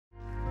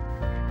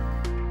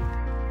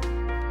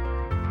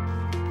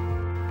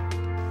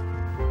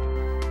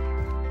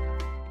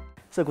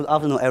So good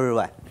afternoon,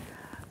 everyone.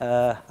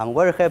 I'm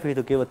very happy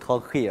to give a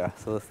talk here.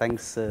 So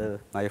thanks,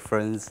 my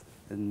friends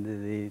and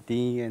the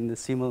Dean and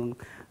Simon,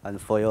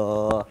 and for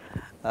your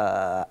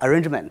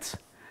arrangement.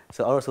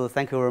 So also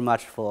thank you very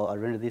much for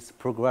arranging this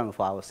program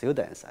for our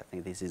students. I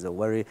think this is a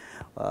very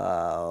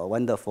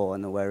wonderful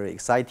and very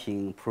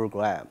exciting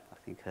program.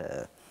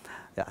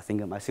 I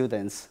think my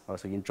students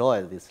also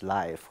enjoy this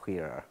life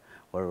here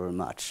very, very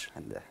much,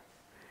 and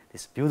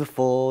this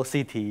beautiful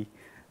city,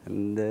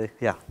 and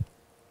yeah.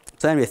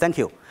 So anyway, thank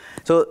you.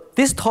 So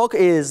this talk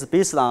is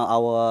based on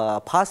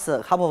our past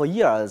couple of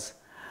years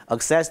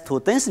access to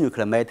dense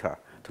nuclear matter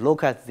to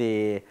look at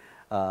the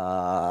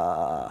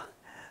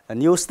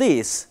new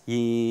states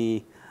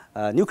in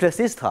nuclear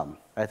system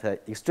at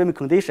extreme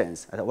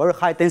conditions at a very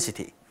high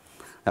density.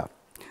 Yeah.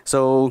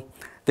 So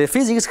the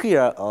physics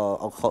here,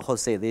 how to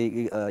say,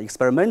 the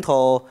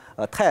experimental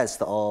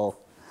test or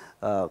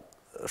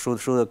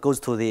should goes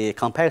to the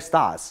compact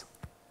stars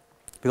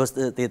because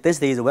the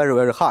density is very,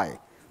 very high.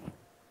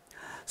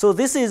 So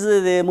this is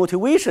the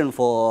motivation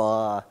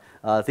for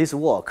this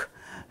work.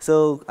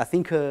 So I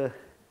think, for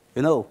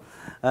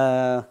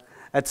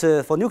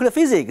nuclear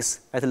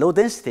physics at low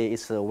density,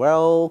 it's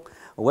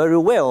very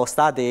well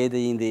studied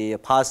in the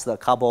past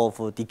couple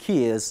of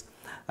decades.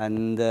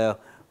 And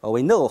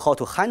we know how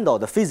to handle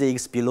the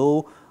physics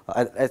below,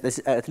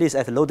 at least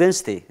at low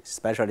density,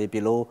 especially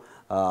below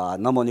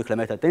normal nuclear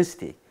matter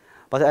density.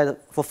 But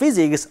for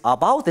physics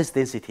above this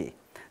density,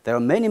 there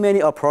are many, many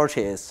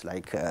approaches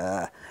like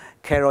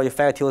Carroll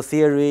effective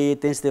theory,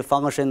 density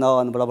functional,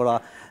 and blah, blah,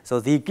 blah.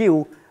 So they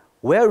give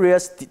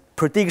various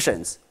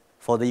predictions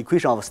for the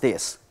equation of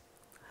states.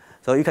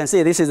 So you can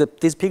see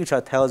this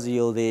picture tells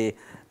you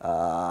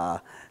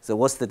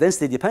what's the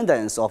density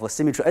dependence of a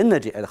symmetry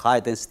energy at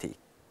high density.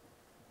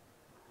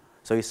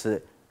 So it's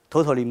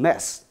totally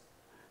mess.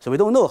 So we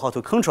don't know how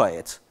to control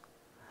it.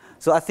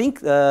 So I think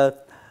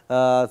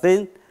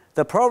then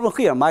the problem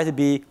here might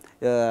be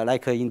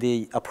like in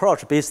the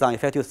approach based on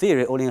effective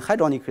theory, only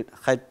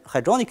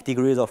hadronic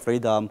degrees of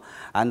freedom,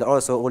 and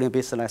also only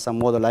based on some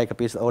model like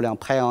based only on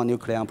pion,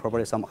 nucleon,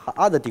 probably some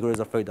other degrees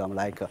of freedom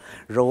like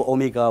rho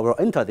omega will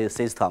enter this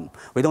system.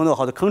 We don't know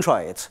how to control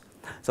it.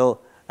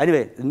 So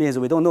anyway, it means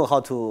we don't know how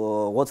to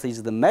what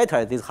is the matter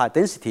at this high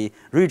density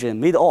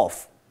region made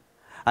of,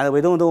 and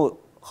we don't know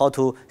how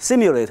to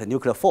simulate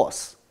nuclear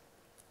force.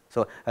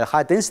 So at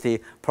high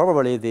density,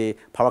 probably the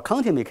power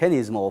counting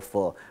mechanism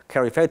of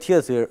Carroll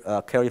effective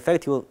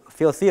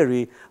field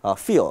theory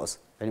fails.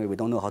 Anyway, we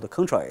don't know how to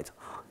control it.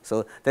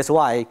 So that's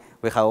why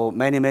we have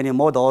many, many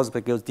models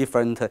that give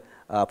different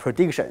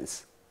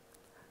predictions.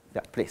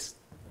 Yeah, please.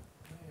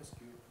 Can I ask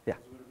you, yeah.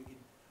 at the very beginning,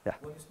 yeah.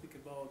 when you speak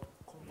about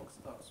compact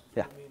stars,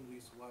 yeah. what do you mean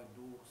with white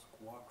dwarfs,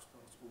 quark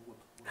stars, or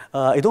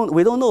what?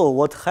 We don't know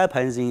what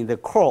happens in the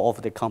core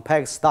of the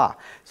compact star.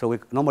 So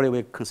normally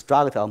we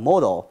construct a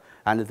model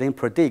and then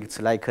predict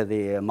like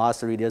the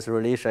mass-radius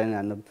relation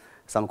and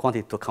some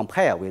quantity to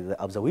compare with the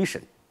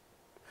observation.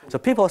 So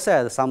people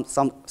said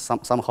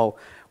somehow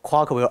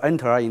quark will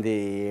enter in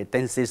the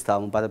dense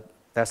system, but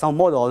there are some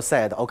models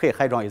said, okay,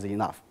 hadron is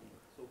enough.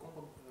 So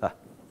compact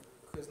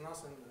has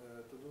nothing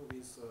to do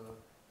with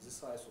the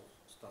size of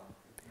star.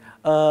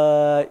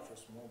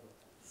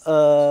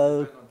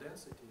 Depends on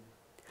density.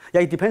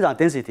 Yeah, it depends on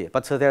density,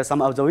 but there's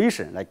some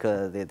observation, like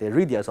the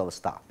radius of the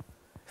star.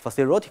 For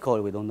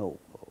theoretical, we don't know.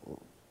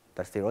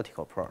 That's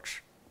theoretical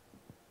approach.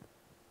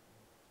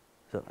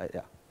 So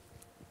yeah.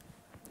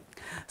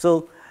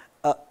 So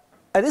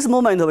at this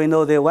moment, we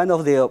know that one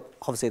of the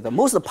the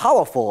most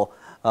powerful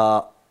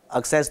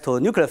access to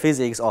nuclear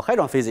physics or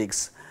hadron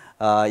physics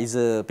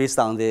is based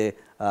on the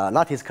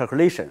lattice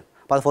calculation.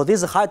 But for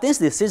this high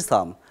density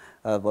system,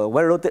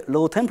 very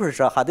low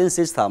temperature high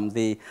density system,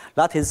 the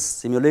lattice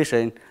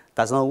simulation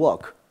does not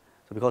work.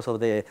 So because of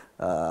the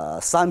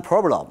sun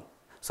problem.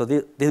 So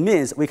this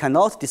means we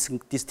cannot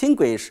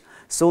distinguish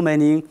so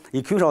many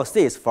equational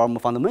states from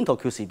fundamental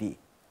QCD.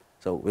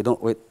 So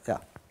yeah.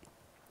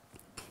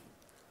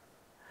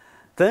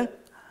 Then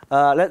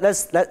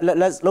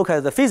let's look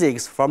at the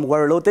physics from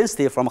very low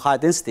density, from high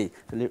density,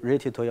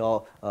 related to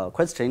your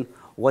question.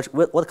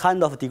 What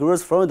kind of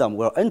degrees of freedom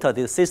will enter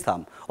this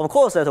system? Of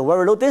course, at a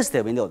very low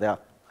density, we know there are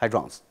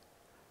hadrons.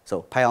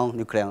 So pion,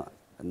 nucleon,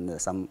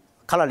 and some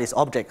colorless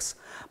objects.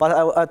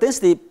 But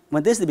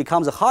when density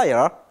becomes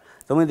higher,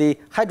 then when the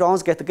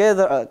hadrons get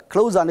together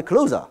closer and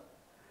closer,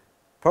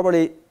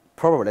 probably,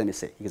 let me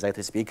say,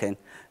 exactly speaking,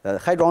 the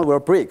hadron will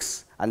break,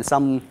 and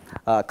some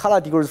color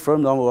degrees of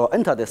freedom will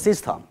enter the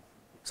system.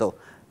 So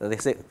they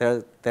say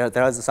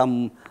there is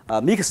some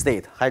mixed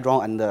state,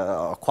 hadron and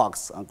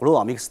quarks, and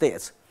gluon mixed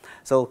states.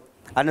 So,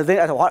 and then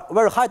at a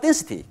very high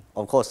density,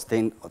 of course,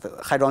 then the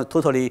hadron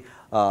totally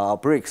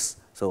breaks.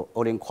 So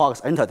only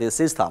quarks enter this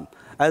system.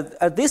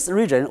 At this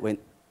region, when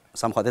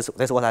somehow that's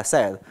what I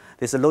said.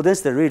 This low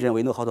density region,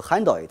 we know how to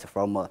handle it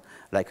from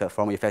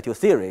from effective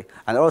theory,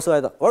 and also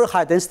at a very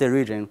high density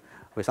region,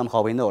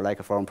 we know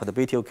like from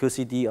probability of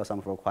QCD or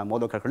some for quantum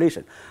model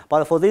calculation.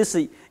 But for this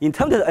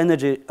intermediate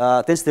energy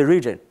density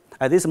region,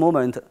 at this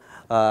moment,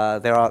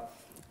 there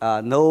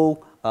are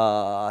no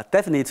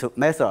definite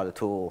method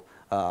to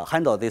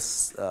handle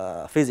this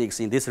physics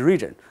in this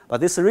region.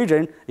 But this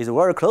region is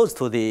very close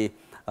to the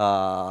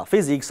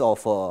physics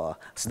of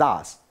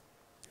stars.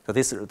 So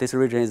this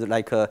region is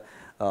like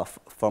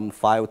from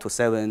 5 to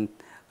 7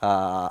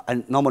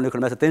 normal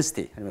nuclear matter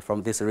density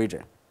from this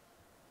region.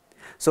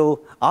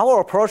 So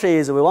our approach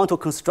is we want to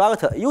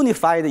construct a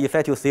unified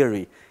effective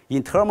theory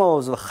in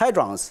terms of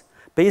hadrons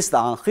based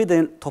on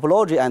hidden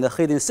topology and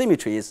hidden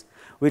symmetries,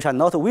 which are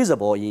not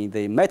visible in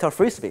the matter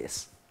free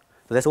space.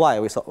 So that's why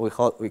we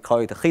call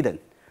it hidden.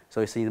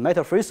 So it's in the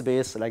matter free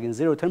space, like in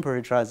zero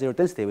temperature and zero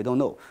density, we don't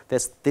know.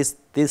 This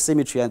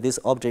symmetry and these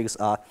objects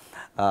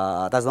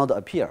does not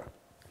appear.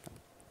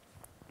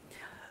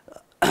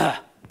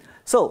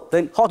 So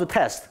then how to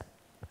test?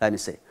 Let me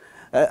see.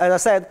 As I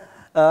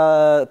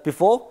said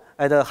before,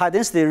 at the high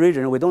density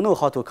region, we don't know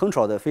how to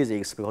control the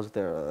physics because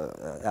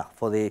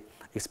for the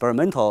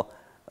experimental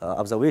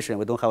observation,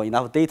 we don't have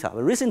enough data.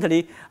 But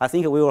recently, I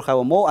think we will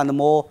have more and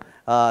more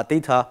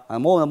data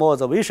and more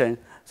observation,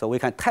 so we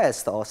can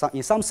test or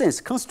in some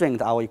sense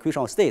constrain our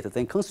equation of state,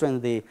 then constrain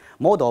the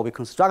model we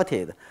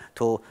constructed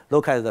to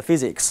look at the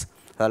physics,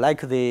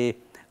 like the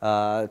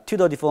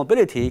tidal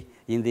deformability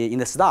in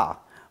the star,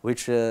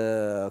 which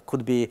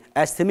could be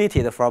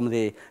estimated from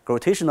the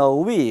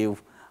gravitational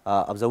wave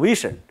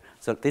observation.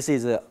 So this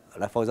is,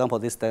 like for example,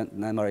 this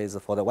number is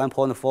for the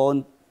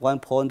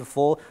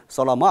 1.4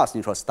 solar mass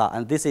neutral star,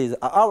 and this is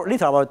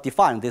later I will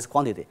define this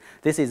quantity.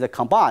 This is a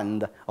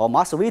combined or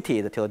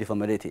mass-weighted tidal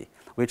deformability,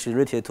 which is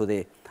related to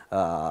the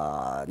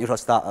neutral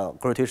star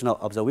gravitational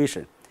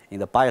observation in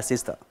the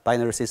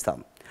binary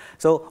system.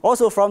 So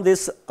also from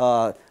this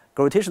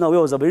gravitational wave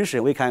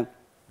observation, we can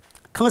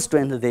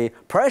constrain the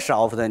pressure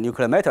of the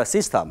nuclear matter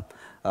system.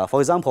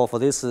 For example, for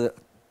this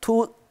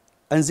 2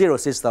 and 0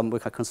 system, we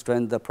can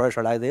constrain the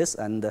pressure like this,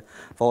 and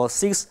for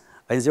 6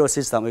 and 0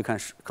 system, we can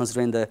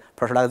constrain the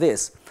pressure like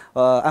this.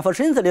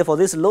 Unfortunately, for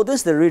this low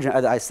density region,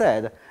 as I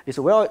said, it's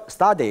well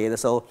studied,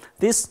 so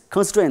this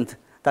constraint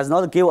does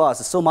not give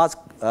us so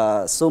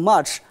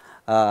much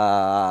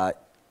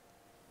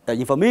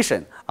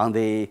information on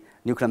the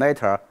nuclear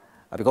matter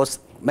because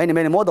many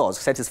models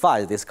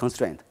satisfy this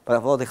constraint. But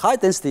for the high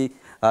density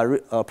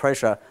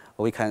pressure,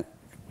 we can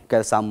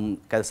get some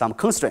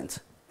constraint.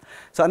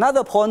 So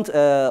another point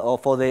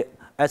for the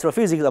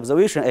astrophysics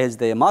observation is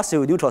the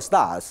massive neutral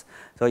stars.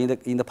 So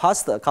in the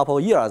past couple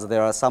of years,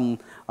 there are some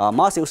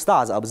massive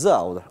stars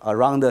observed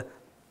around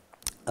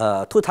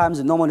 2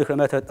 times normal nuclear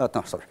matter.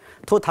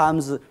 2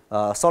 times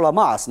solar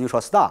mass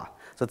neutral star.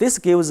 So this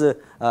gives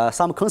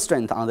some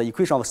constraint on the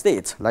equation of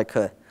state, like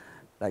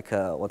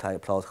what I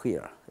plot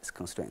here. This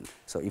constraint.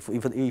 So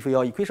if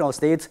your equation of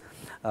state,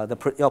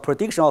 your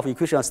prediction of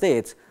equation of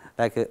state,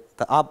 like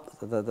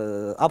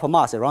the upper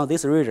mass around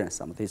this region,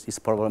 this is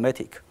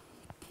problematic.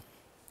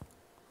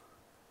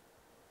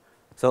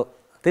 So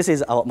this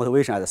is our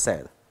motivation, as I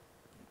said.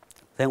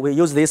 Then we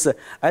use this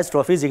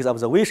astrophysics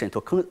observation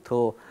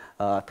to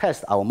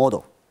test our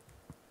model.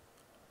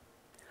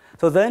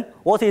 So then,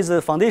 what is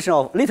the foundation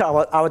of? Later,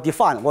 I will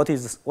define what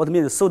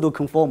means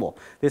pseudo-conformal.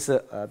 This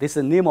is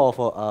the name of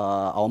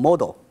our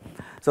model.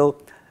 So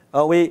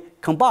we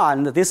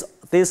combine this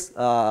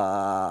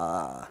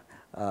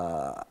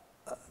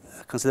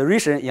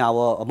consideration in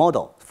our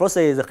model. First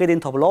is the hidden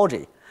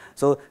topology.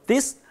 So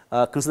this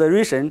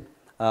consideration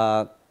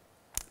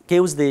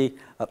gives the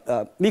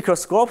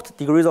microscopic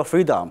degrees of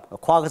freedom,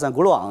 quarks and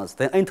gluons,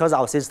 then enters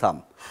our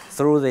system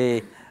through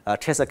the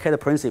Cheshire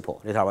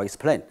principle. Later I will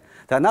explain.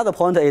 Another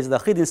point is the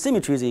hidden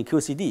symmetries in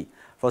QCD.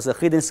 For the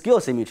hidden scale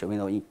symmetry,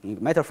 in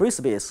matter free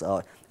space,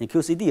 in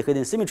QCD,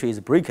 hidden symmetry is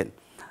broken.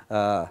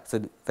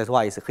 So that's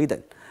why it's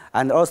hidden.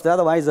 And also the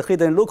other one is the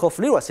hidden local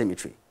Fourier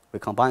symmetry. We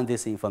combine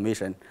this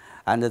information.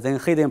 And then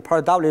hidden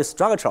per-W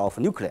structure of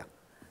nuclei.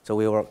 So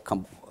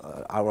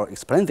I will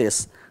explain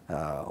this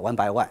one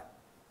by one.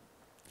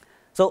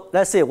 So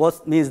let's see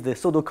what means the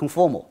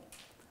pseudo-conformal.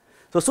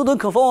 So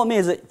pseudo-conformal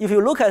means if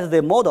you look at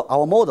the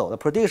model, the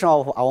prediction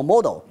of our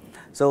model.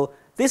 So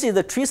this is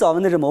the trace of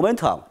energy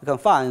momentum. You can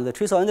find the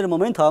trace of energy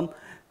momentum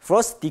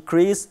first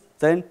decrease,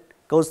 then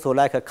goes to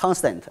like a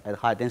constant at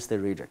high density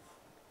region.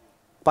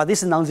 But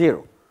this is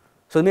non-zero.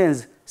 So it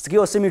means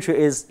scale symmetry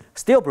is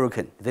still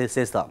broken in this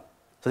system.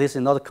 So this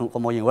is not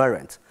conformal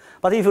invariant.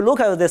 But if you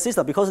look at the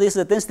system, because this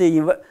is a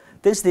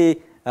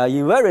density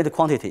invariant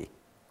quantity,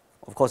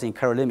 of course in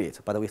Carrier limit,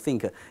 but we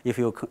think if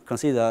you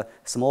consider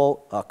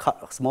small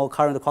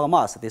current quark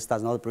mass, this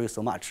does not break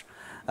so much.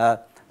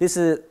 This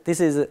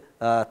is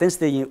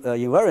density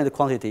invariant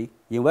quantity,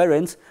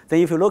 invariant.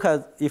 Then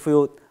if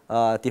you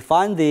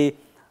define the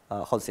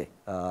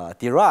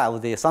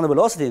derive the sound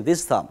velocity in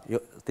this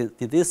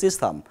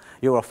system,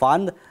 you will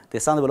find the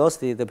sound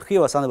velocity, the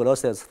pure sound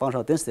velocity as a function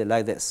of density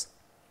like this.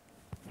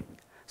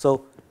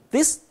 So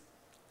this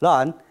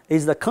line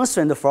is the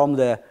constraint from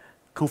the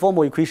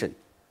conformal equation,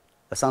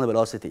 the sound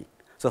velocity.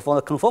 So for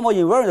the conformal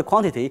invariant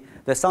quantity,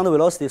 the sound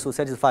velocity should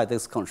satisfy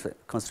this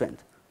constraint.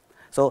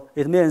 So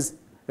it means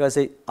you can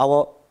say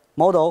our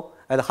model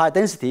at high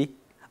density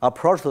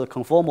approach to the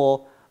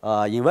conformal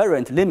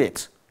invariant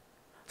limit.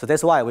 So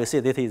that's why we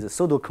say this is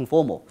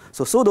pseudo-conformal.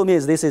 So pseudo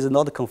means this is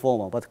not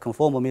conformal, but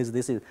conformal means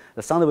this is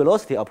the sound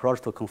velocity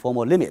approach to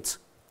conformal limits.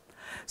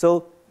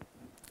 So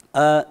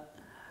yeah,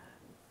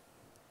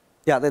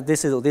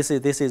 this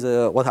is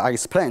what I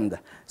explained.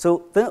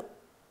 So then,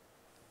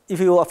 if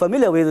you are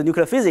familiar with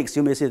nuclear physics,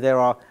 you may see there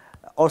are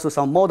also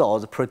some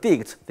models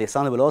predict the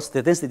sound velocity,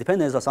 the density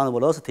dependence of sound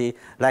velocity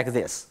like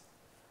this.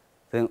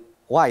 Then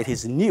why it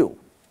is new?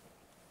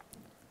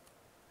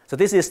 So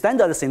this is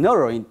standard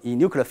scenario in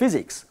nuclear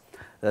physics.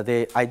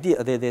 The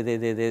idea, the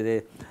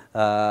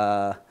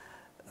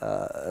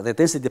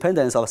density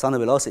dependence of sound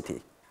velocity.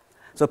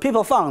 So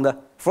people found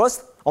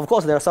first, of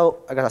course,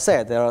 like I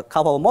said, there are a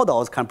couple of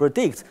models can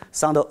predict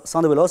sound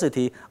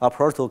velocity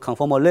approach to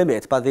conformal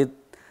limit, but it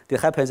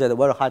happens at a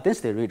very high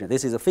density region.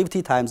 This is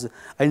 50 times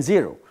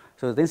n0.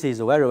 So the density is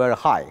very, very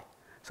high.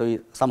 So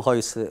somehow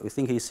we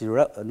think it's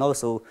not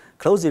so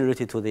closely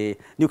related to the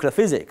nuclear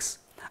physics.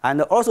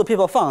 And also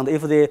people found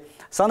if the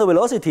sound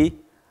velocity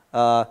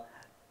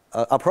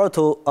approach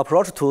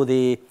to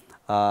the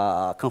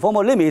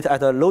conformal limit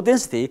at a low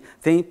density,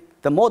 then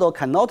the model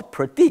cannot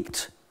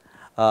predict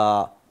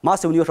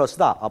massive neutral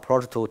star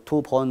approach to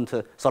 2-point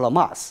solar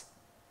mass.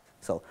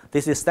 So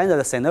this is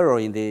standard scenario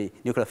in the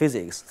nuclear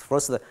physics.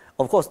 First,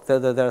 of course,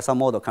 there are some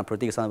models can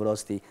predict sound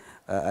velocity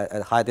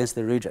at high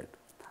density region,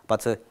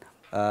 but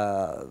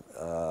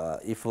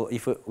if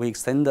we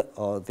extend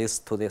this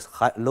to this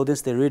low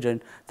density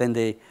region, then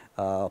the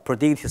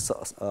predicted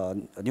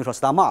neutral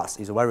star mass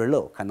is very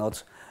low,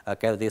 cannot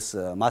get this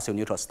massive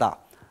neutral star.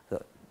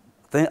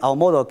 Then our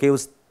model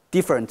gives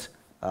different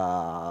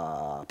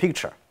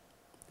picture.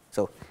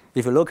 So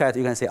if you look at,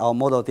 you can see our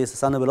model, this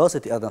sound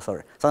velocity,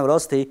 sound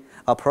velocity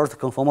approach the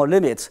conformal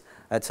limit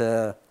at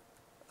 2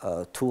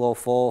 or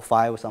 4,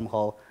 5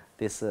 somehow,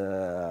 this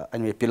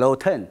anyway below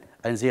 10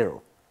 and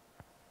 0.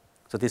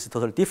 So this is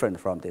totally different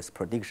from this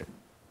prediction.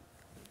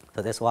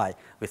 So that's why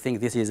we think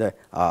this is a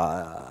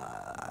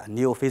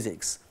new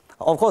physics.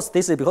 Of course,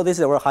 this is because this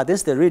is a very high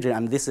density region,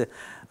 and this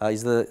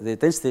is the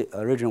density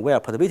region where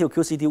perturbative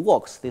QCD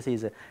works. This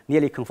is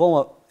nearly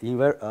conformal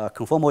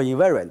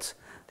invariant.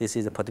 This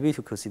is a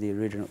perturbative QCD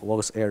region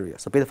works area.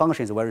 So beta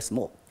function is very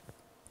small.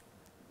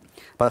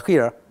 But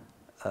here,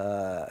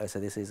 so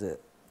this is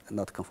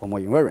not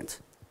conformal invariant.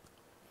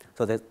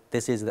 So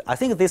this is, I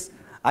think this,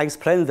 I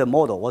explained the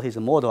model, what is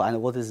the model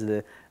and what is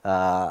the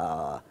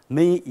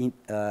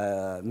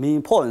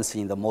main points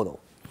in the model.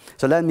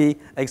 So let me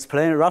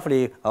explain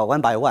roughly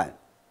one by one.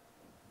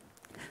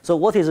 So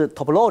what is the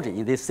topology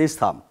in this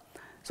system?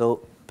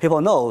 So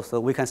people know, so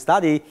we can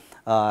study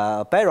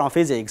baryon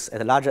physics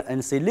at larger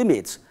NC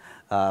limits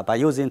by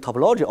using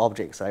topology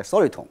objects like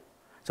soliton.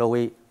 So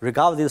we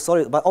regard this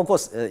solid, but of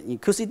course in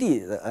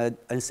QCD,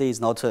 NC is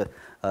not so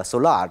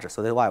large,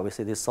 so that's why we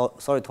say this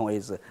soliton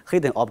is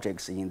hidden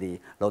objects in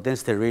the low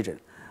density region.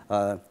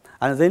 And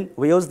then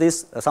we use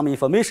this some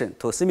information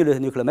to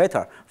simulate nuclear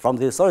matter from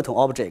the soliton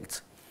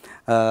object.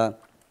 So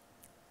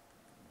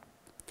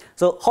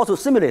how to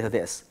simulate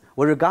this?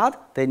 We regard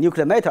the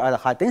nuclear matter at a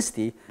high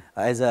density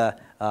as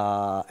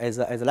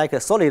like a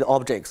solid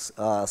objects,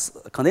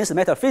 condensed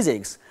matter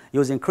physics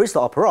using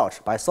crystal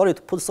approach by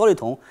put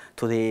soliton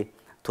to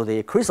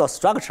the crystal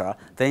structure,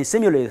 then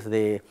simulate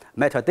the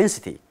matter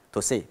density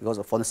to see, because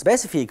for the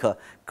specific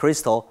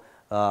crystal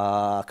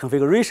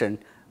configuration,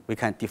 we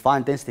can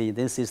define density in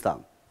this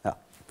system. Yeah.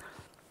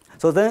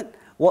 So then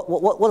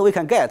what we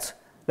can get,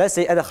 let's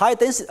say at a high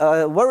density,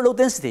 very low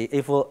density,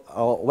 if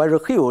very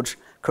huge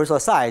crystal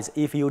size,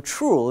 if you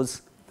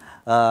choose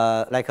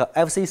like a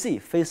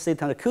FCC, phase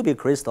Satan cubic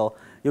crystal,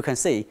 you can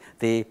see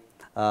the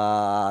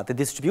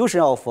distribution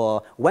of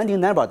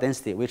winding number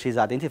density, which is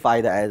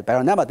identified as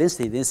baryon number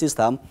density in this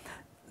system,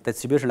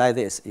 distribution like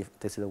this, if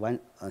this is one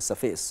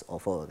surface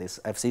of this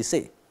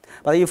FCC.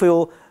 But if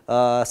you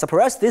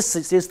suppress this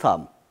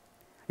system,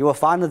 you will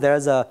find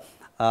there's a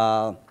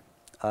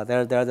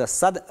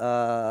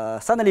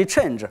suddenly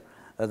change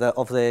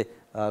of the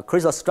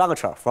crystal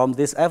structure from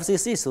this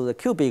FCC to the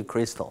cubic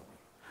crystal.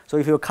 So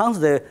if you count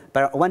the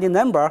winding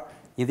number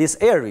in this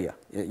area,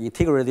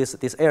 integrate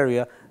this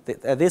area,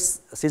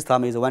 this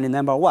system is winding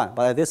number 1,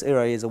 but this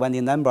area is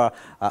winding number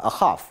a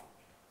half.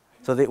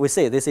 So we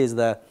say this is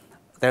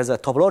there's a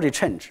topology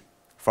change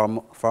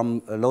from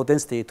low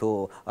density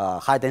to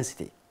high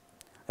density.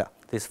 Yeah,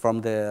 this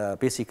from the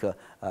basic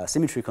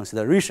symmetry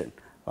consideration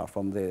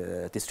from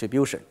the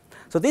distribution.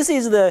 So this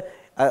is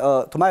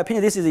to my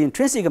opinion, this is the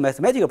intrinsic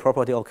mathematical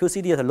property of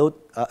QCD at low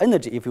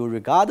energy if you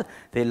regard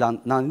the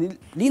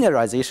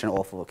non-linearization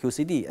of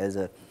QCD as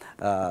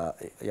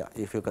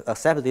if you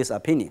accept this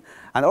opinion.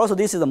 And also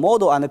this is the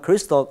model and the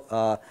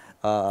crystal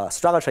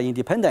structure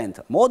independent.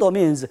 Model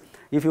means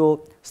if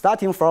you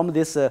starting from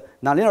this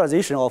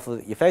non-linearization of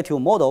effective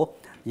model,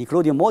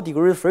 including more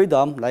degree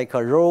freedom like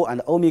rho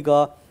and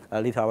omega,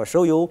 later I will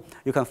show you,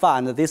 you can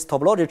find this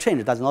topology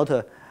change does not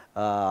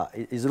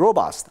is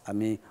robust. I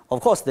mean, of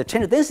course, the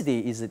change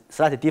density is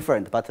slightly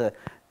different, but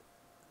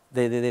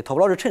the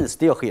topology change is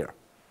still here.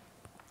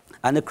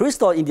 And the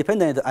crystal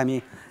independent, I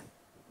mean,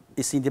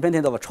 it's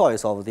independent of a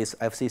choice of this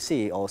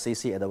FCC or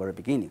CC at the very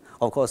beginning.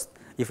 Of course,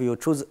 if you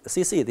choose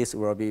CC, this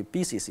will be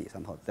BCC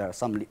somehow. There are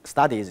some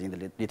studies in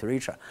the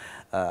literature.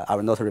 I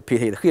will not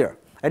repeat it here.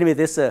 Anyway,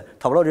 this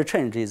topology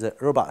change is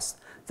robust.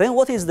 Then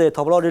what is the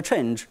topology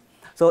change?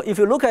 So if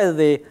you look at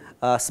the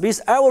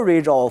space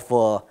average of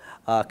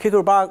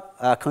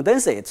Kuiper-Bach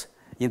condensate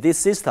in this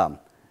system,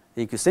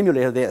 you can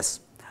simulate this.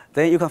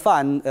 Then you can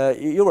find,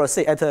 you will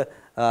see at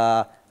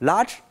a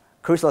large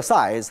crystal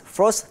size,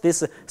 first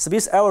this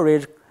space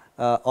average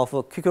of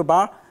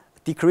Kuiper-Bach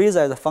decreases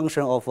as a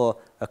function of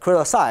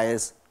crystal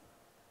size.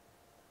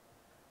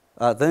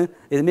 Then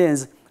it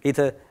means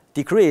it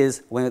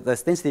decreases when the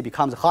density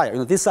becomes higher. You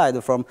know, this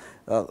side from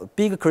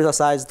big crystal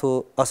size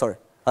to,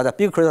 the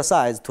big crystal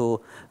size to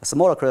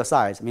smaller crystal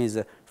size means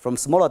from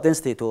smaller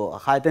density to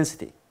high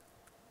density.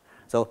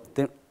 So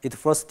then it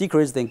first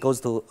decreases, then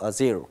goes to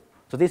 0.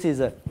 So this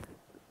is,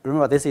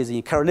 remember, this is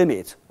in Carroll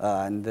limit,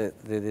 and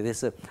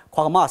this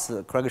quark mass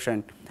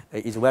correction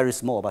is very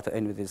small, but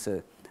anyway, this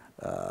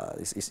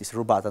is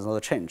robust, does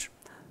not change.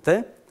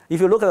 Then,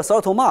 if you look at the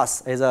soliton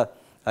mass as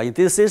in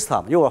this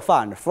system, you will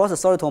find first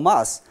soliton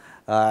mass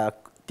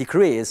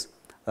decrease,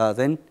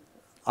 then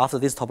after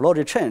this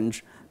topology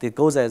change, it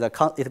goes as a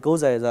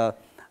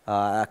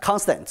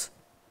constant.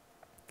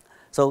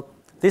 So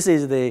this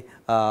is the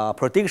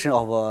prediction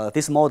of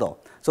this model.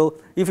 So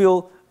if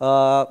you,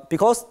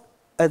 because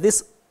at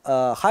this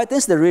high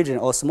density region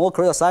or small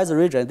crystal size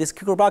region, this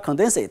Kuiper-Bach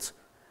condensate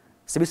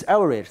space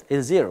average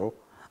is 0,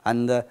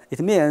 and it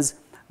means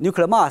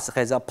nuclear mass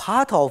has a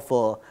part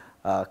of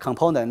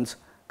component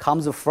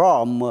comes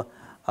from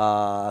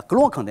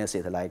gluon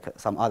condensate, like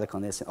some other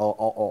condensate,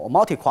 or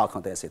multi-quark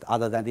condensate,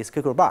 other than this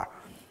Kuiper-Bach.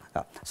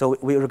 So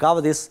we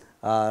regard this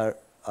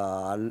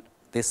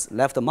this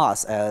left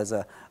mass as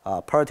a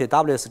parity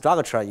W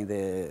structure in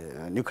the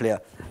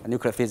nuclear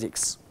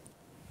physics.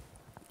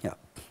 Yeah.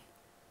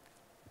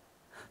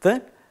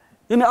 Then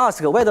you may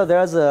ask whether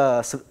there's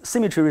a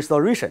symmetry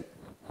restoration.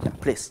 Yeah,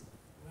 please.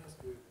 Can I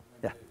ask you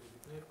Yeah. a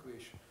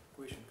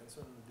question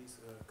concerning this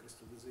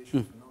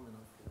crystallization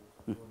phenomenon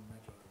for one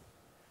matter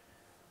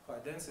high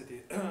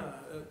density?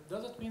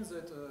 Does it mean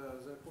that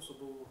they're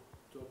possible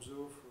to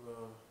observe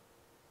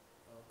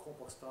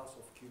compact stars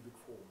of cubic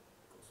form?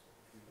 Because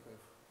if you have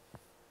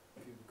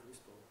cubic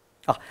crystal.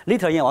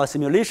 Later in our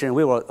simulation,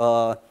 we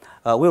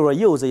will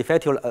use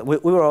effective. We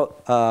will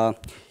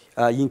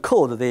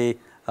encode the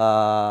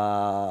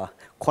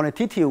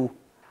quantitative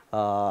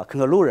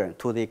conclusion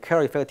to the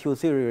Carroll effective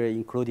theory,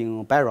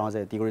 including barons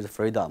and degrees of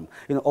freedom.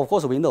 You know, of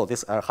course, we know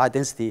this high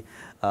density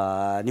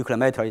nuclear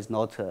matter is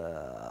not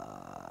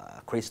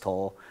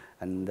crystal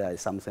and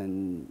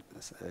something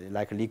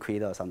like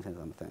liquid or something.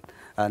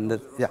 And there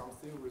yeah. are some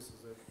theories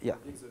that Yeah.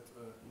 predict that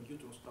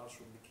neutron stars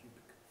should be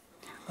cubic.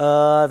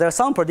 There are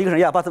some prediction,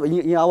 yeah, but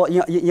in our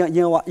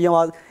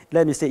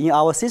let me say, in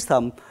our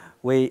system,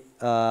 we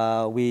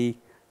how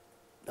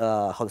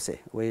to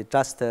say, we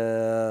just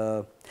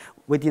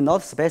we did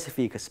not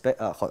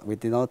we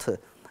did not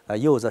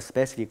use a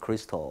specific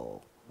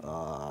crystal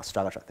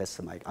structure.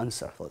 That's my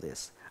answer for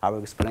this. I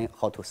will explain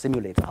how to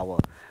simulate our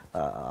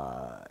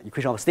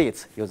equation of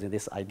states using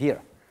this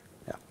idea.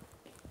 Yeah.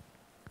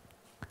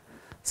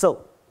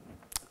 So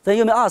then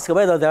you may ask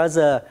whether there's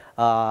a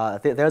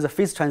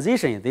phase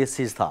transition in this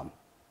system.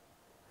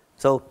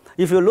 So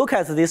if you look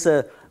at this,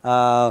 sorry,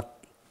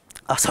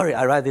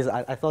 I write this.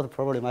 I thought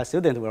probably my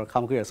student will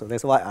come here, so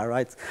that's why I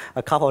write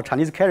a couple of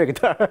Chinese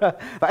characters.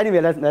 But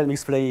anyway, let me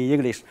explain in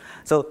English.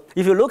 So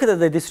if you look at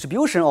the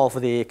distribution of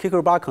the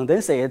Kuiper-Bach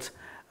condensate,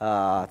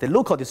 the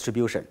local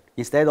distribution,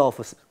 instead of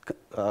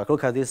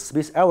look at this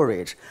space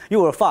average, you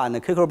will find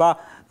the Kuiper-Bach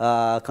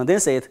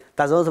condensate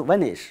does not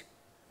vanish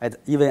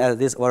even at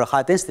this very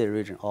high density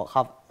region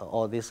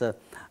or this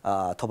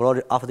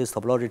topology after this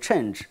topology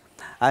change.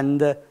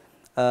 And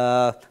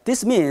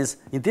this means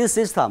in this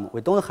system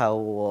we don't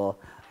have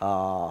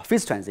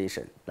phase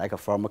transition, like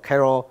from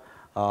Carroll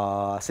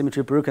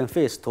symmetry broken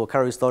phase to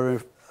Carroll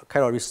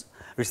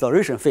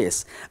restoration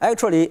phase.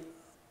 Actually,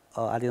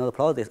 I did not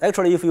plot this.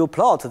 Actually, if you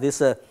plot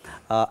this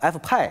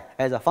f pi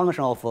as a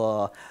function of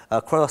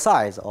crystal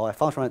size or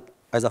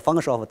as a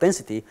function of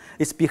density,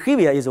 its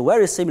behavior is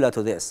very similar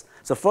to this.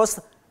 So first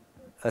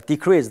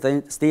decrease,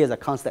 then stay as a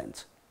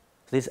constant.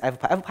 So this f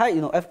pi. F pi, you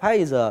know, f pi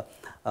is a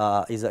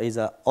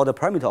order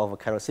parameter of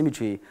Carroll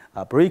symmetry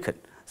broken.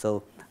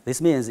 So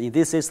this means in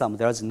this system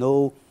there is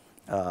no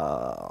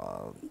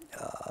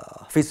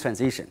phase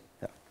transition.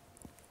 Yeah.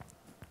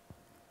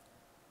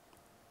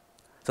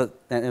 So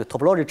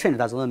topology change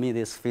does not mean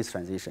this phase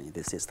transition in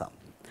this system.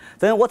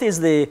 Then what is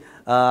the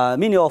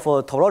meaning of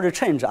topology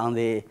change on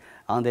the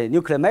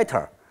nuclear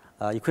matter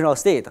equation of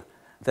state?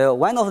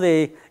 One of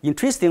the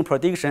interesting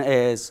prediction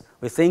is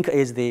we think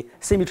is the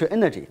symmetry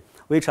energy,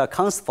 which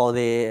accounts for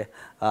the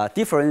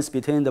difference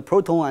between the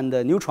proton and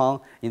the neutron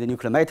in the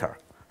nuclear matter.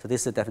 So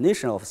this is the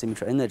definition of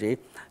symmetry energy.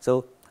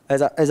 So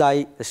as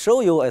I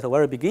show you at the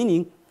very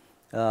beginning,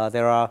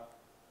 there are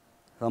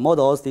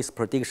models. This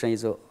prediction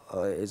is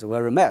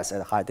very mass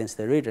at high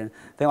density region.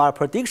 Then our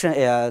prediction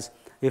is,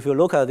 if you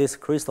look at this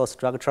crystal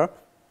structure,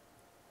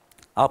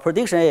 our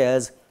prediction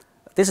is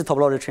this is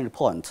topological change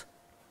point.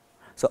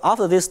 So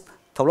after this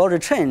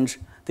topological change,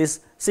 this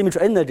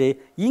symmetry energy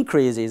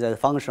increases as a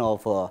function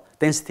of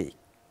density.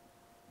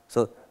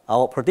 So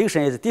our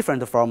prediction is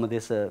different from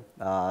this the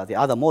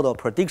other model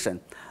prediction.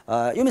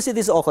 You may see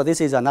this okay,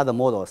 this is another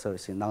model, so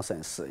it's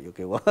nonsense. You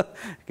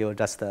give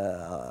just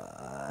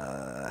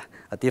a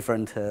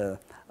different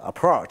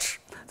approach.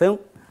 Then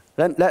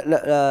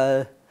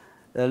let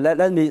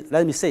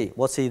me see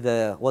what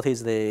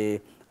is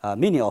the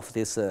meaning of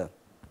this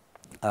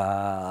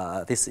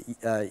this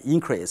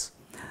increase,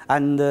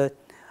 and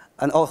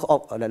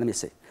let me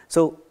see.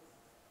 So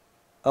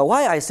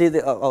why I say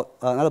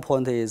another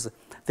point is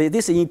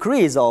this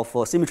increase of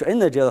symmetry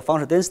energy of the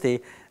function density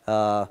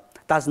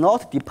does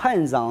not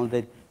depend on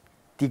the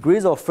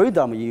degrees of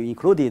freedom you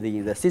included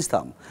in the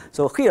system.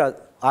 So here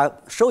I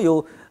show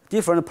you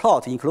different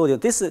plot including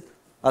this.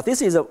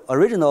 This is the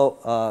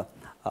original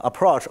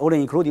approach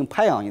only including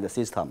pion in the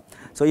system.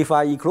 So if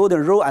I include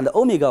rho and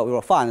omega, we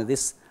will find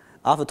this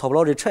after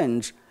topology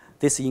change,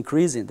 this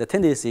increasing, the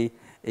tendency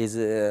is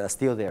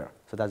still there,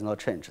 so does not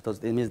change. So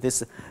it means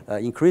this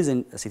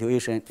increasing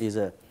situation is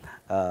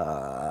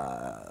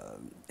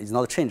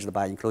not changed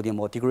by including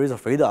more degrees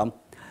of freedom.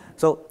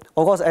 So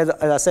of course, as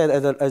I said,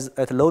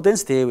 at low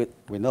density,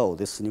 we know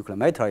this nuclear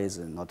matter is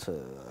not a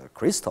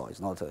crystal.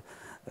 It's not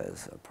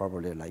it's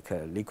probably like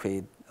a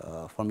liquid,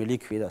 form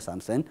liquid or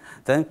something.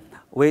 Then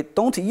we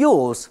don't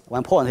use,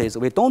 one point is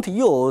we don't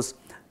use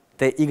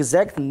the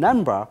exact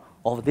number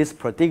of this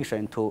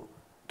prediction to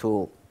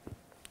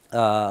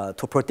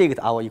predict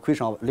our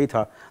equation of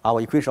later,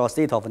 our equation of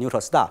state of a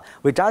neutral star.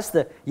 We just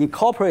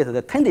incorporate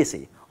the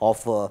tendency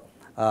of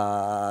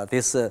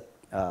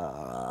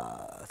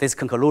this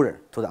conclusion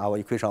to our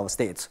equation of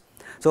states.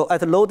 So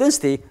at low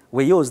density,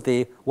 we use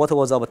what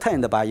was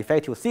obtained by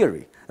effective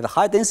theory. At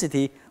high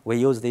density, we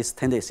use this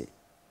tendency.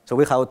 So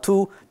we have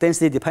two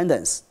density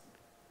dependence.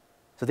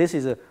 So this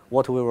is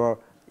what we were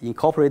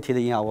incorporated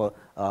in our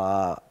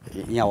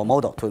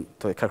model to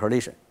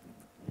calculation.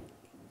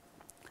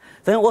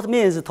 Then what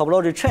means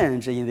topology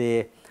change in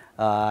the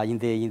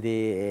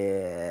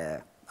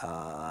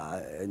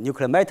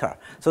nuclear matter?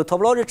 So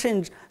topology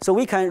change. So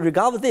we can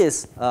regard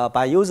this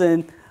by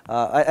using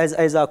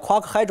as a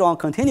quark-hadron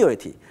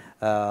continuity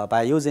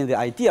by using the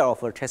idea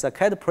of a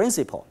Cheshire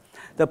principle.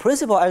 The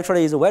principle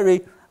actually is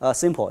very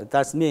simple.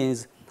 That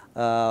means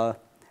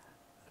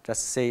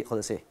just say how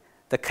to say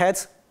the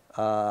cat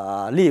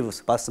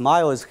lives but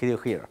smiles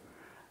here.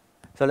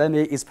 So let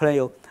me explain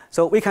you.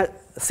 So we can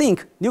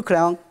think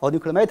nucleon or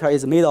nuclear matter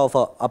is made of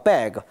a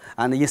bag,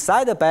 and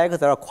inside the bag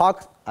there are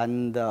quark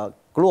and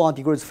gluon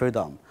degrees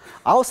freedom.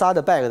 Outside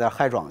the bag there are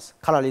hadrons,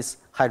 colorless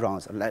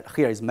hadrons. Like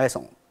here is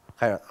meson.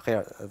 Here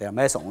they are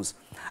mesons,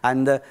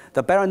 and the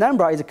baryon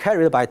number is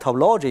carried by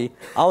topology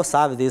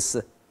outside this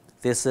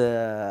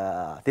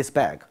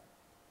bag.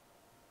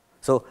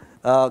 So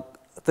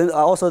then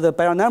also the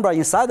baryon number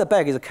inside the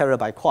bag is carried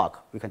by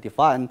quark. We can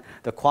define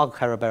the quark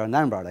carrier baryon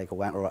number like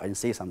 1 or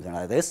NC, something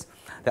like this.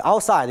 The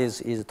outside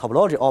is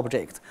topology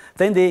object.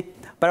 Then the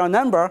baryon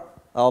number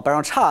or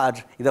baryon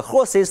charge in the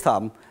whole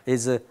system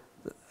is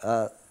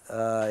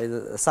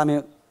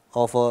summing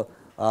of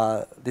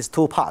these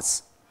two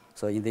parts.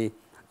 So in the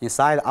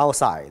inside,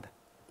 outside,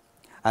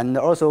 and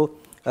also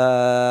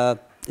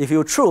if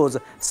you choose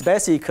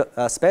specific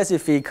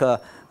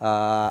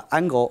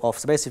angle of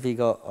specific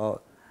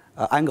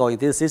angle in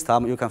this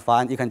system, you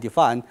can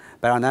define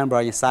baryon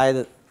number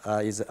inside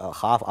is a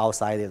half,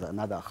 outside is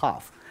another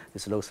half.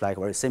 This looks like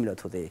very similar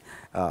to the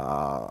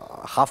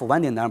half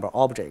winding number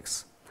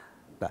objects.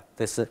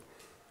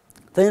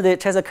 Then the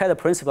Cheshire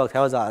principle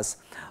tells us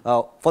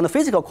for the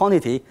physical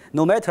quantity,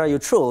 no matter you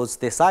choose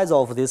the size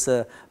of this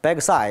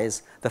bag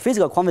size, the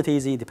physical quantity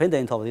is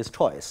independent of this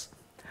choice.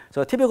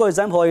 So a typical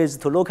example is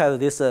to look at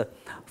this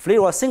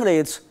fluid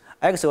singlet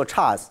axial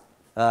charge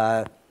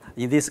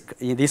in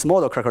this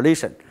model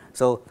calculation.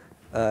 So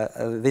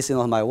this is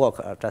not my work.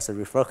 I'll just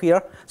refer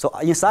here. So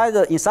inside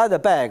the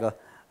bag,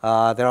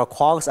 there are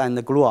quarks and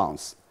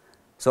gluons.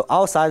 So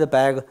outside the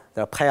bag,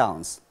 there are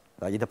pions,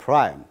 either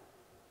prime.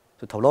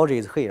 So topology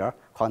is here.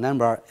 Quark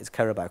number is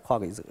carried by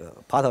quark. Is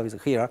part of it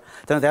is here.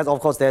 Then there's of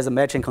course there's a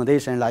matching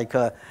condition like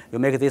you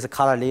make this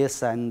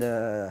colorless and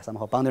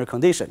somehow boundary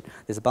condition.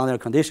 This boundary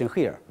condition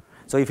here.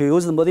 So if you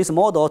use this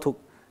model to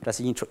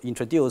just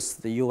introduce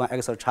the U1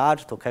 axial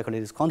charge to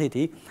calculate this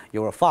quantity,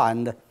 you will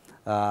find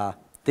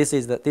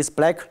this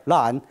black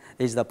line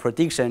is the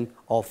prediction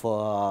of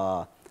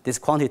this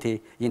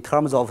quantity in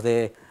terms of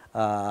the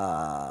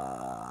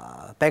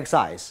bag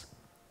size.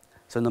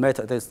 So no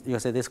matter this, you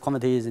say this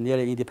quantity is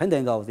nearly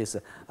independent of this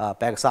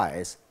bag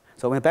size.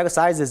 So when bag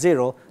size is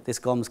 0, this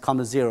comes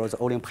to 0, the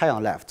only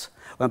pion left.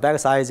 When bag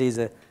size is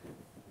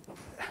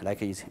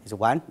like is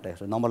 1, like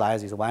so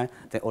normalized is 1,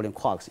 then only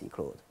quarks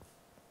include.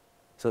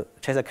 So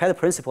Cheshire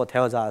principle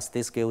tells us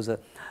this gives this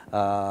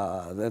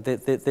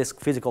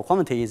physical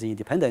quantity is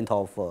independent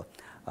of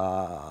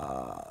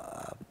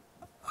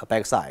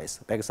bag size.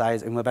 Bag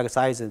size, when bag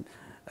size is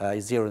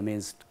 0, it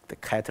means the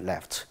cat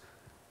left.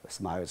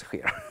 smiles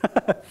here.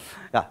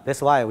 Yeah,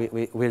 that's why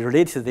we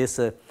relate to this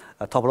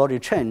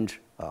topology change.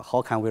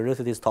 How can we relate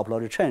to this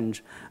topology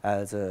change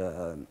as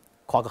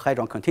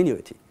quark-hadron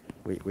continuity?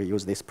 We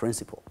use this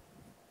principle.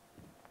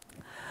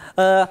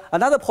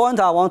 Another point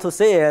I want to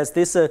say is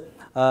this: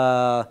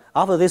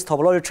 after this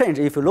topology change,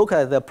 if you look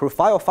at the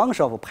profile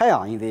function of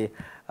pion in the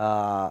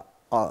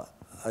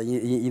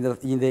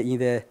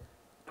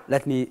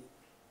let me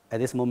at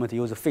this moment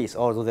use phase,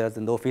 although there's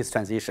no phase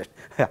transition.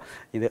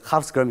 In the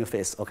half Skyrming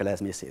phase, okay, let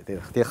me see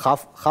the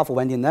half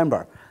winding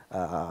number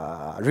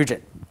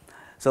region.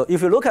 So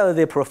if you look at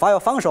the profile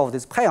function of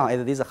this pion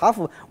at this half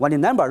winding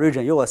number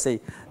region, you will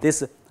see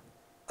this.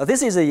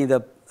 This is in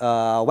the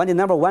winding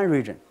number 1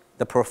 region.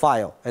 The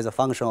profile as a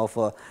function of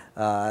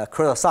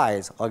crystal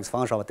size or as a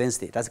function of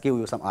density. That's give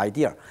you some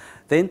idea.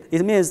 Then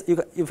it means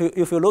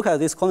if you look at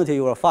this quantity,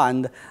 you will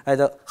find at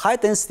the high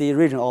density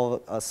region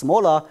or a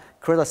smaller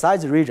crystal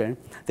size region,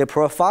 the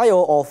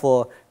profile of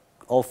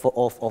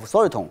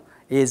soliton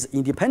is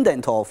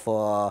independent of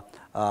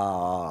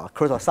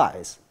crystal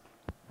size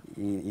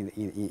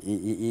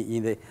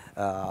in the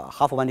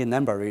half winding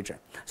number region.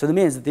 So it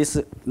means this,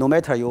 no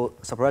matter you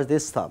suppress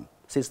this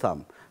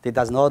system, it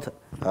does not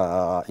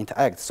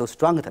interact so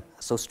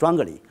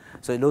strongly.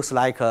 So it looks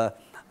like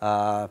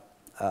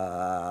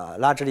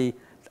largely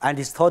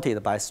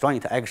undistorted by strong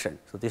interaction.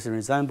 So this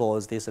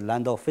resembles this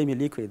Landau-Fermi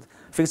liquid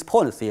fixed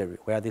point theory,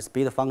 where this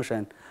beta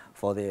function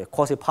for the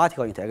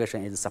quasi-particle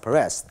interaction is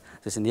suppressed.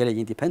 This is nearly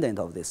independent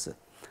of this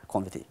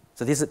quantity.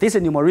 So this is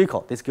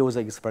numerical. This gives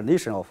an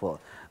explanation of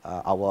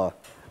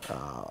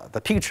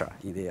the picture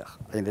in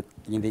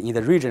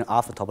the region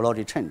after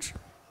topology change.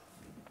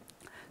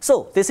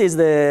 So this is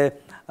the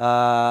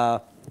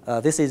how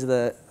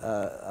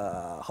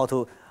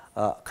to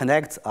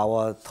connect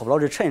our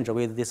topology change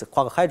with this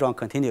quark-hadron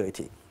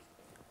continuity.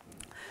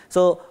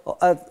 So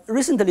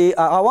recently,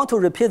 I want to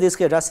repeat this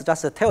here just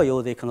to tell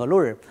you the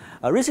conclusion.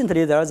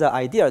 Recently, there is an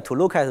idea to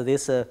look at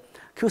this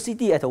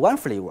QCD at 1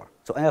 flavor,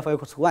 so NF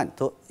equals 1.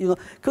 So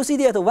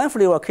QCD at 1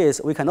 flavor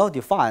case, we cannot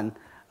define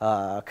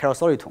chiral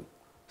soliton.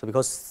 So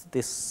because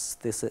this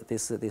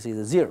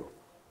is 0,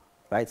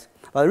 right?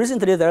 But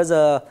recently, there is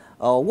a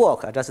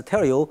work. I just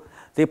tell you,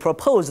 they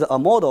proposed a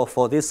model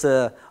for these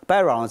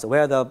barons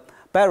where the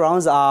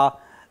barons are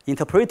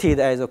interpreted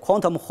as a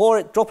quantum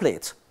Hall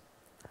droplet.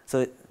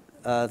 So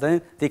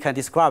then they can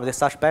describe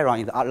such baron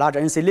in the large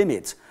NC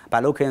limit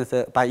by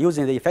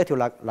using the effective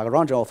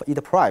Lagrangian of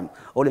eta prime.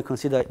 Only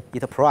consider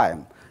eta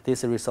prime.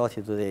 This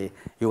resulted to the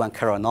U1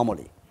 chiral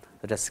anomaly.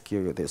 I just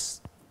give you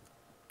this.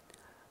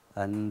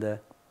 And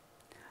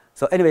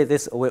so anyway,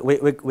 this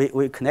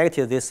we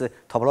connected this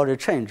topology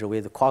change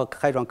with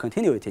quark-hadron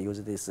continuity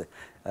using this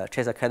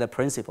Cheshire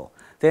principle.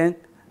 Then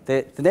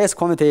the next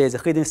quantity is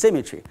hidden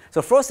symmetry.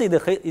 So first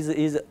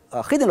is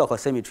hidden local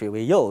symmetry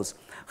we use.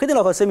 Hidden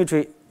local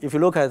symmetry, if you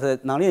look at the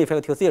nonlinear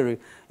effective theory,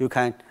 you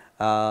can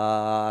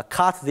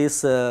cut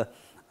this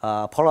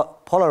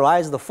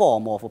polarized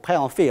form of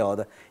pion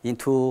field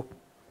into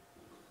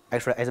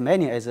actually as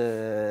many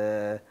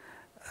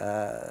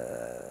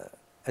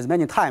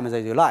times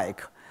as you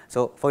like.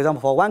 So for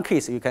example, for one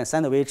case, you can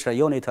sandwich a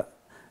unit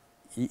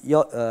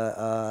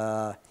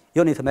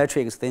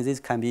matrix, then this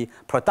can be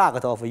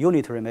product of a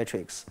unitary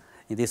matrix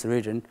in this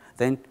region.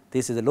 Then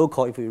this is a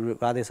local, if you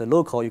regard this as a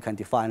local, you can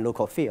define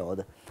local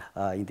field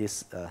in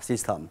this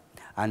system.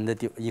 And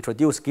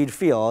introduce gauge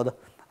field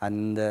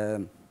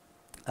and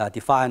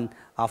define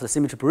after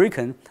symmetry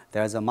breaking,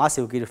 there is a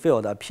massive gauge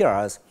field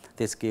appears.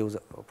 This gives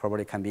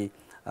probably can be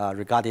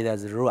regarded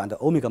as rho and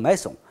omega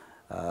meson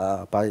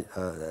by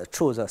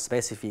choose a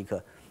specific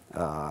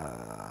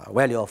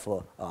value of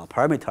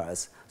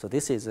parameters. So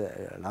this is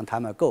a long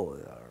time ago,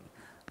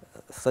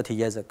 30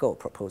 years ago,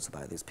 proposed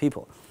by these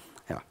people.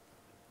 Yeah.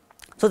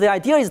 So the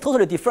idea is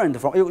totally different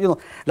from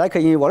like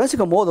in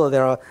Walensky model,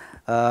 there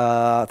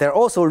are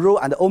also rho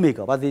and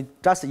omega, but they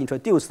just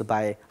introduced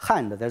by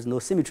hand. There's no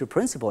symmetry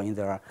principle in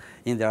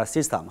their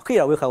system.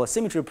 Here we have a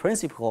symmetry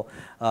principle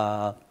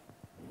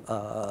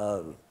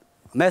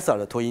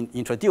method to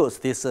introduce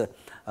this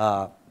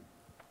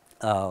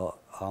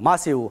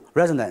massive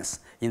resonance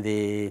in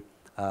the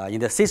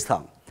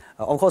system.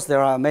 Of course,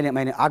 there are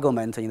many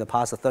arguments in the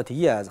past 30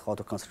 years how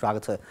to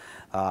construct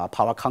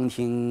power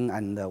counting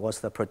and what's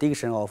the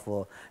prediction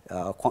of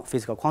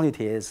physical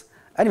quantities.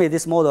 Anyway,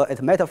 this model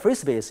at meta-free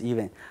space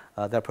even,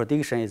 the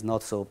prediction is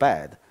not so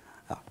bad.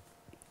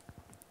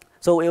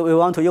 So we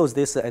want to use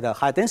this at a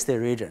high density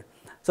region.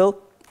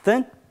 So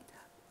then,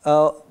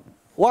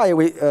 why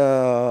we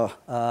then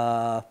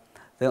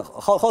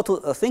how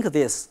to think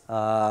this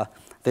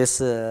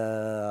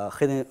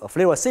hidden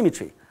flavor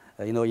symmetry?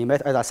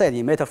 As I said,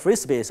 in meta-free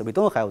space, we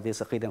don't have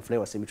this hidden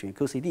flavor symmetry in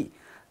QCD.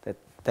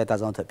 That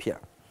does not appear.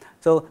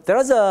 So there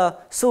is a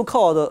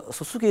so-called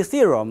Suzuki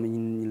theorem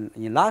in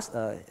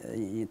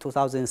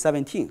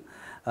 2017.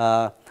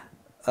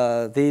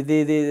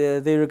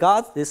 They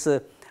regard this.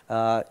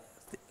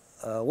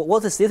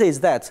 What the stated is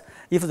that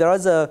if there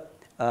is a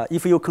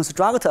if you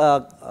construct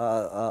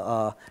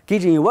a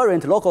gauge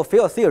invariant local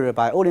field theory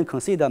by only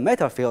consider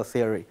matter field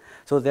theory,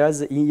 so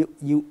there's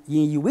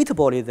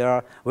inevitably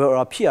there will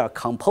appear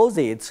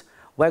composite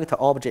vector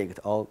object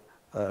or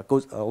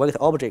vector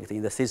object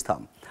in the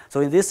system. So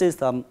in this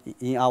system,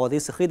 in our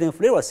this hidden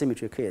flavor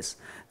symmetry case,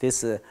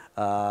 this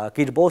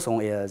gauge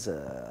boson is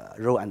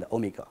rho and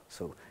omega.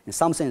 So in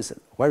some sense,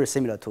 very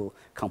similar to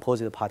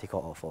composite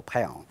particle of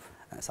pion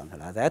and something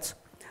like that.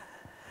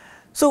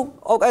 So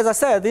as I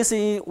said, this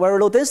is very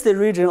low density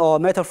region or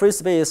matter free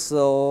space.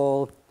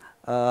 So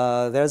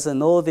there's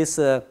no this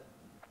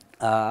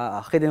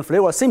hidden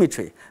flavor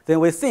symmetry. Then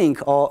we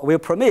think or we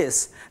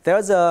premise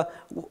there's a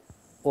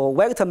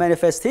vector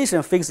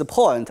manifestation fixed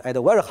point at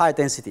a very high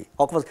density.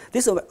 Of course,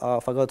 this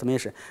forgot to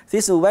mention.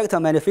 This vector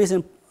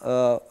manifestation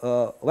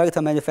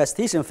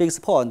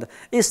fixed point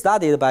is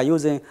studied by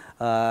using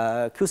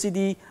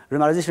QCD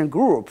renormalization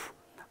group.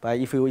 But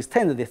if you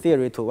extend the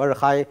theory to very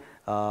high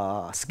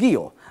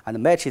scale and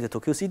match it to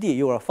QCD,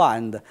 you will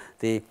find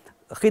the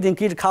hidden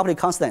gauge coupling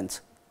constant.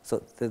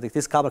 So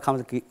this coupling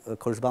constant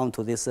corresponds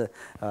to this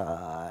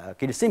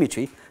gauge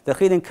symmetry. The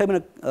hidden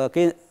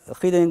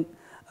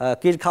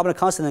gauge coupling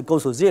constant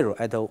goes to 0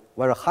 at a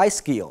very high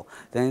scale.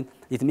 Then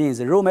it means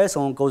the rho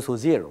meson goes to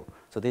 0.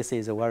 So this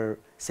is very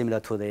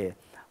similar to the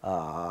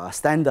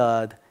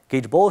standard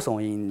gauge boson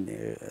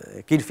in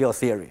gauge field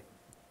theory.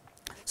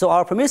 So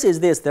our premise is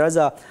this: there is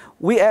a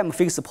VM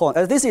fixed point.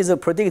 This is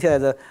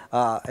predicted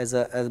as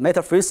a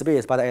matter free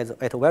space, but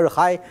at a very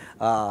high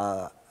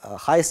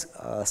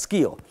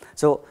scale.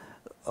 So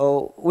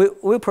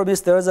we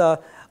premise there is a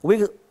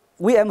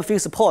VM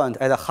fixed point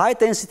at a high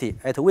density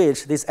at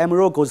which this M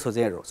rho goes to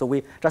 0. So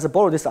we just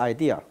borrow this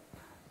idea,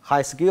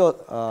 high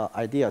scale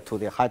idea to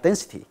the high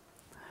density,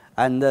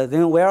 and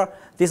then where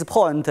this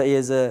point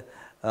is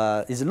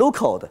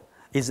located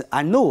is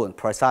unknown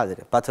precisely.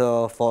 But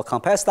for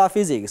compact star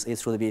physics, it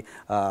should be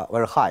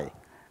very high,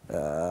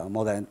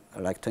 more than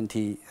like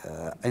 20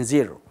 and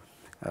 0.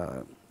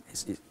 Yeah.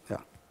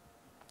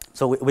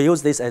 So we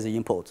use this as an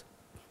input.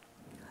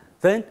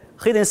 Then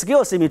hidden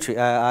scale symmetry.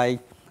 I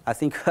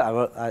think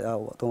I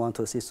don't want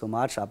to say so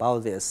much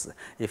about this.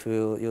 If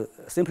you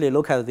simply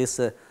look at this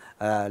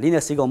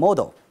linear Siegel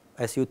model,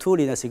 SU2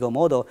 linear Siegel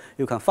model,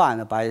 you can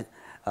find by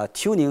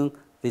tuning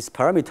these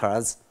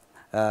parameters,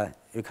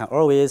 we can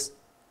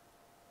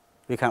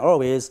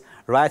always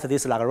write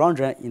this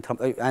Lagrangian in term,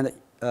 and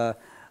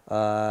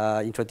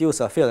introduce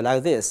a field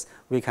like this.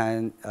 We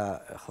can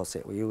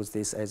we use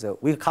this as a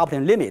with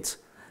coupling limit.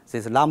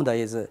 This lambda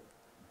is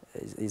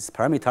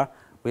parameter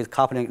with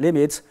coupling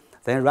limit.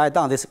 Then write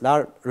down this,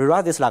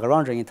 rewrite this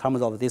Lagrangian in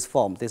terms of this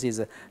form. This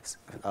is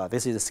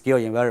scale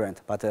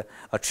invariant, but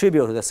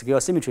attribute the scale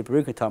symmetry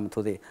breaking term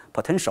to the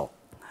potential.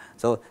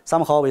 So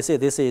somehow we see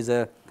this is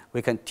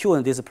we can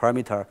tune this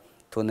parameter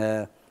to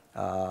the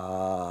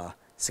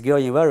scale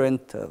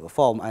invariant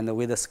form and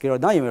with the scale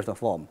non-invariant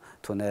form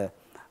to the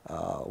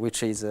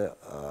which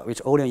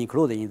only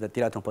included in the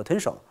dilaton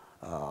potential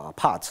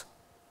part.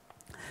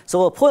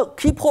 So a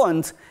key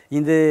point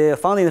in the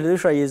founding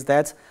literature is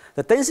that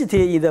the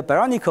density in the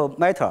baronical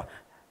matter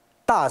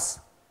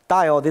does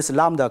dial this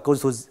lambda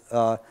goes to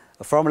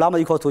from lambda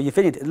equal to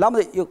infinity.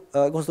 Lambda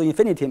goes to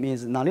infinity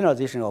means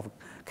nonlinearization of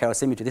chiral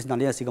symmetry. This is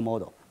nonlinear Siegel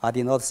model. I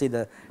did not see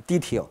the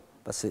detail,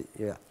 but see,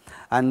 yeah.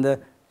 And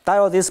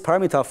dial this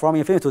parameter from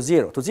infinity to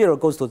 0. To 0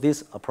 goes to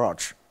this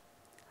approach.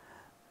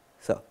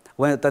 So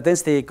when the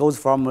density goes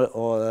from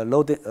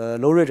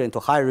low region to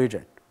high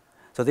region,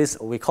 so this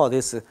we call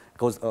this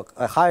goes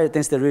a higher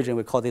density region.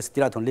 We call this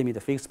dilaton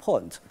limit fixed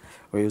point.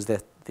 We use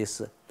this.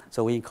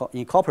 So we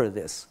incorporate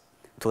this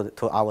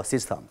to our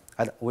system.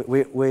 And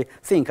we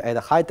think at a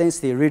high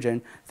density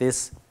region,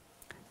 this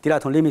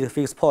dilaton limit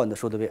fixed point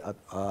should be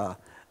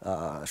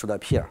should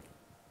appear.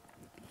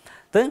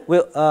 Then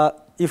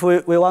if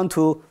we want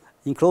to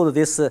include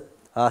this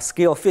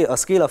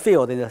scalar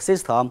field in the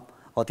system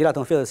or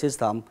dilaton field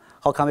system,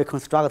 how can we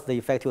construct the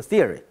effective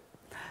theory?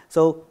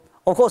 So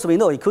of course we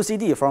know in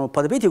QCD, from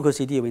perturbative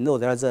QCD, we know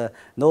there's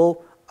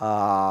no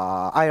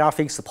IR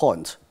fixed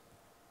point.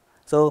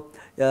 So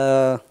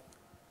then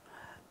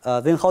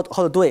how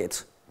to do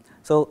it?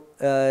 So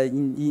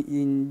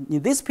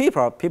in this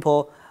paper,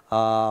 people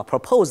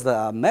proposed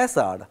a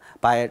method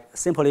by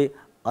simply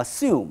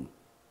assume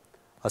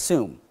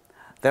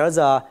there's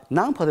a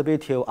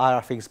non-perturbative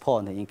IR fixed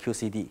point in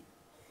QCD.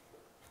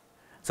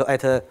 So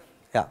at then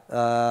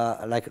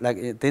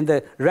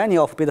the range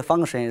of beta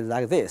function is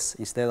like this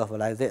instead of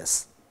like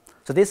this.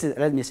 So this is,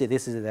 let me see,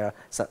 this is their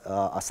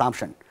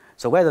assumption.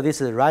 So whether this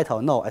is right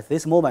or no, at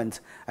this moment,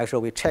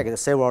 actually we checked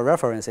several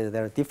references.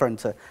 There are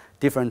different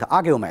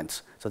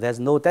arguments. So there's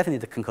no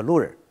definite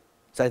conclusion.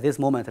 So at this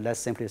moment, let's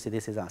simply say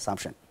this is an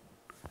assumption.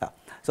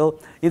 So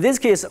in this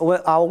case,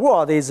 our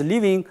world is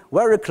living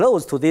very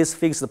close to this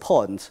fixed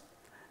point.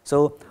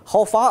 So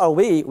how far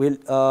away we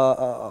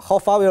are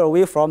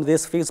away from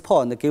this fixed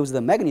point gives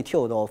the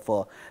magnitude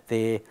of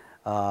the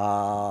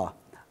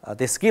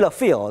scalar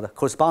field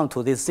correspond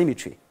to this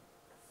symmetry.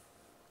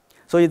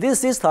 So in this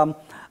system,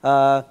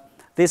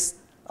 this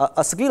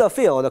a scalar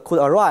field could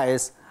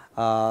arise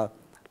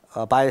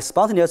by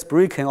spontaneous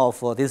breaking of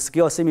this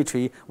scalar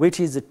symmetry, which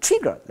is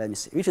triggered, let me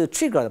see, which is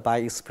triggered by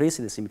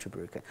explicit symmetry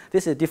breaking.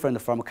 This is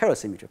different from chiral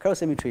symmetry. Chiral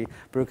symmetry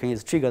breaking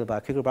is triggered by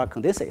Kuiper-Bach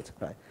condensate,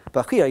 right?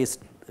 But here is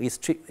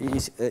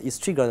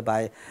triggered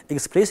by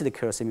explicit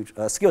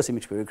scalar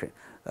symmetry breaking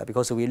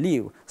because we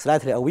live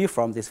slightly away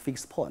from this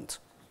fixed point.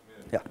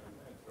 Yeah.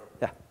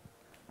 Yeah.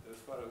 As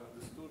far as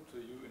understood,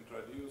 you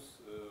introduce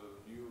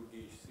new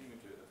gauge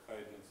symmetry at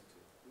high density,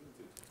 isn't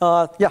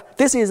it? Yeah.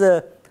 This is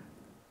a.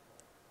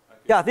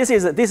 Yeah, this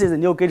is a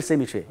new gauge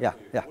symmetry. Yeah, okay.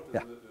 yeah, What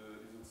yeah. Is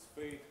its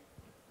fate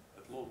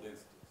at low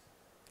densities?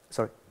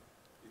 Sorry.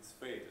 Its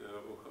fate.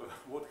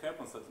 What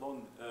happens at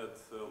low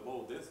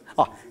densities?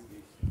 Oh. In this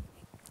gauge?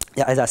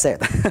 Yeah, as I said,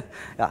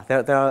 yeah,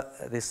 there are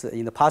this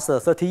in the past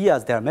 30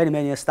 years. There are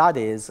many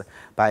studies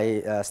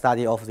by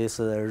study of this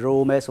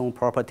Roux-Masson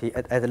property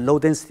at low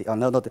density, or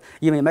not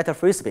even in matter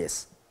free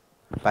space,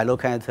 by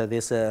looking at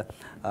this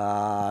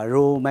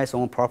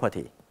Roux-Masson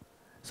property.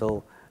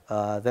 So.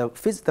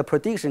 The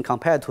prediction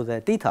compared to the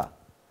data,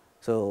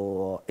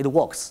 so it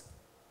works.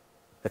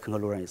 The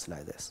conclusion is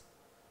like this.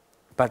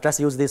 But just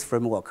use this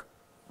framework.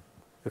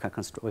 We can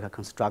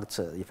construct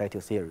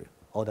effective theory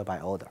order by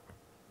order.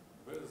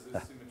 Whether the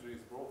symmetry is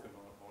broken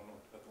or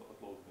not at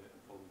low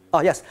density?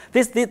 Oh yes,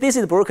 this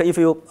is broken if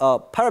you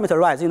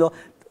parameterize. You know,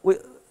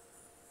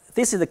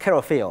 this is the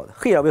chiral field.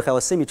 Here we have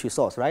a symmetry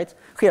source, right?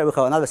 Here we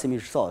have another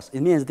symmetry source.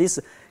 It means this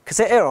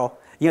KCl,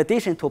 in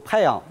addition to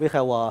pion, we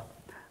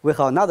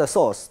have another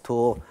source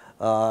to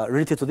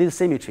related to this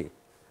symmetry.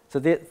 So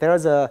there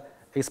is a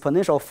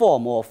exponential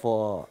form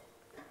of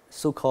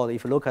so-called,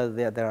 if you look at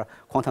their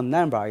quantum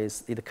number,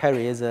 it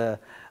carries a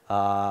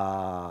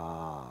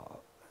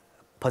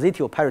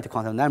positive parity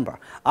quantum number.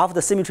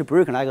 After symmetry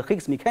breaking, like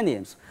Higgs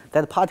mechanisms,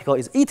 that particle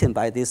is eaten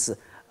by this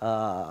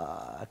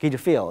gauge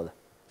field.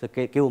 So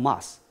it gives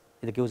mass.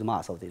 It gives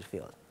mass of this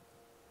field.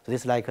 So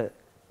this is like a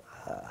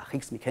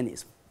Higgs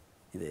mechanism.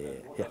 What are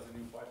the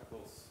new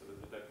particles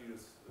that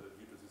appears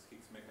due to this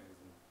Higgs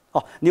mechanism?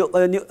 Oh,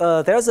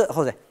 there's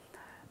a,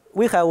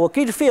 we have a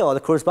gauge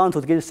field correspond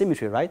to the gauge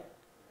symmetry, right?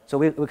 So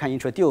we can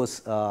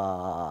introduce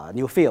a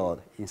new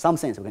field. In some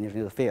sense, we can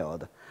introduce a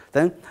field.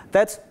 Then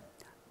that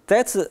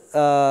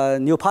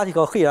new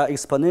particle here,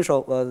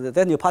 exponential,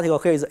 that new particle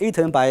here is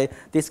eaten by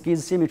this gauge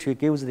symmetry,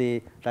 gives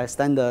the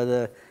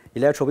standard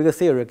electrovector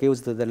theory,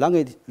 gives the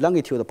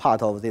longitude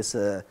part of this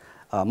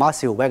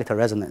massive vector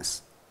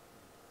resonance.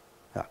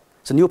 Yeah.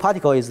 So new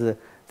particle is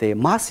the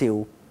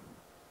massive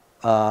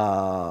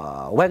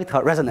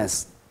vector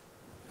resonance.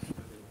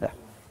 Yeah.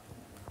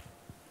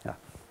 Yeah.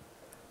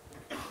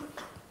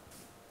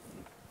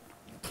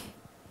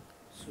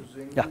 So the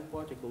new Yeah.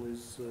 particle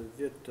is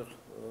vector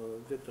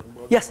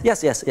body. Yes.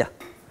 Yeah.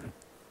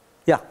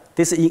 Yeah.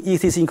 This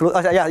it is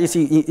included. Yeah, it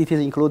is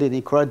included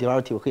in correct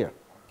derivative here.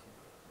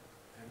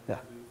 And do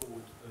you call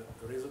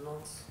it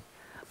resonance?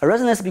 A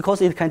resonance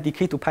because it can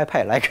decay to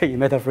pi like in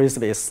matter free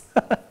space.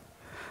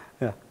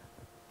 Yeah.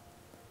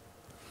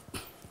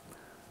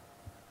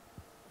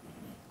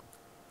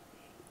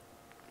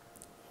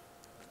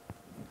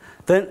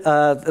 Then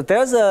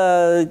there's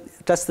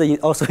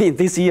also in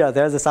this year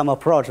there's some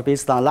approach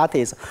based on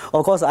lattice.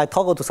 Of course, I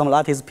talked to some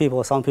lattice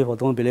people. Some people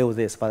don't believe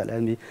this, but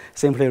let me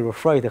simply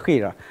refer it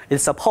here. It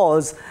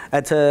suppose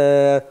at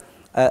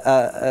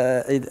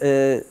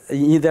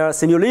in their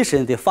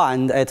simulation they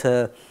find at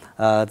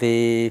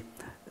the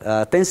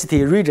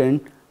density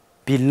region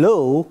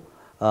below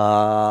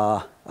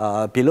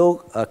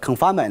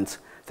confinement.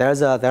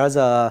 There's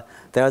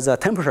a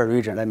temperature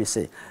region. Let me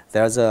see.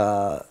 There's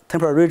a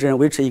temperature region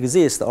which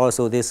exists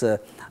also this the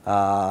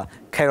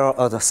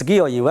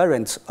scale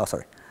invariant. Oh,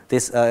 sorry,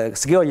 this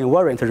scale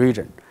invariant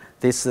region.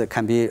 This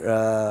can be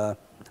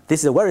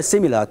this is very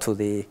similar to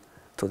the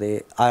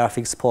IR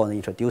fixed point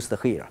introduced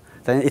here.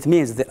 Then it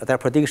means their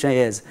prediction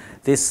is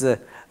this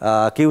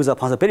gives a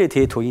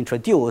possibility to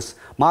introduce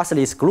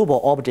massless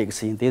global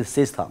objects in this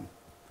system.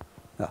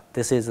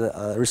 This is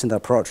a recent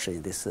approach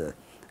in this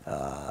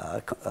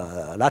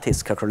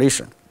lattice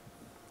calculation.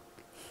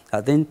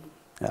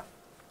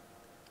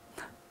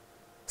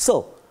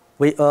 So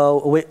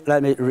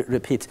let me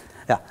repeat.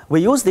 Yeah,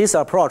 we use this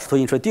approach to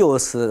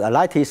introduce a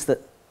lattice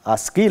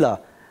scalar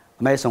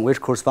meson which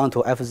corresponds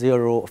to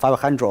F0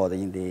 500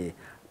 in the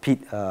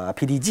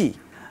PDG.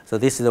 So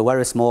this is a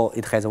very small.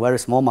 It has a very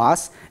small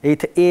mass.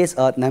 It is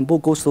a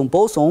Nambu-Goldstone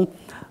boson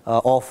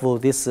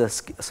of this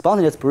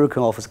spontaneous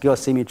breaking of scalar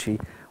symmetry,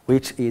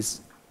 which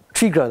is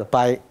triggered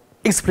by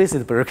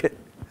explicit breaking.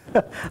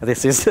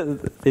 This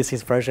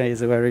expression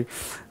is very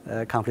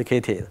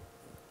complicated.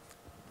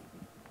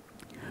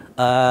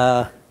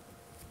 I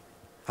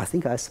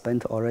think I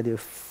spent already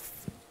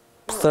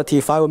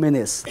 35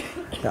 minutes.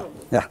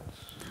 Yeah,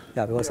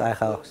 because I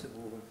have.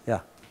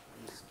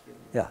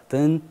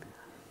 Then,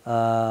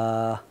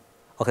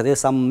 okay, there's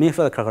some mean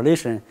field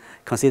calculation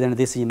considering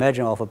this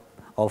imagine of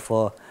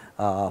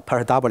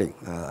paradoubling.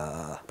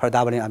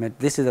 Paradoubling. I mean,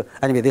 this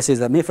is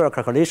a mean field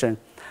calculation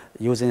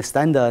using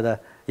standard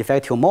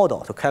effective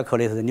model to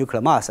calculate the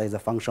nuclear mass as a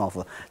function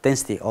of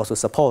density also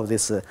support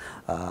this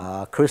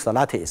crystal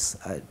lattice.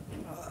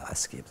 I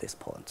skip this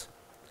point.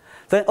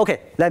 Then, okay,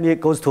 let me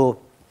go to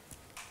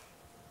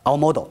our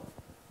model.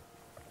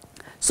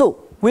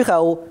 So we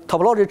have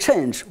topology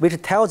change,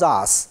 which tells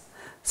us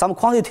some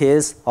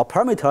quantities or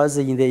parameters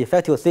in the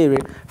effective theory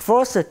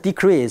first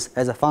decrease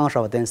as a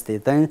function of density,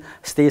 then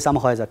stay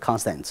somehow as a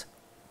constant.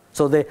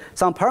 So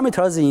some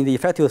parameters in the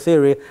effective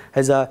theory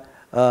has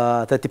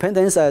the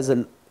dependence as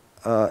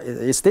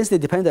its density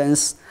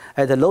dependence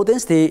at the low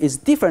density is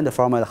different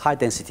from a high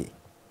density.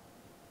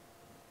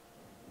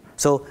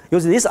 So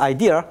using this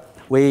idea,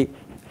 we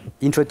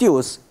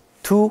introduce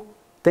two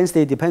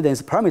density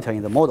dependence parameters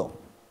in the model.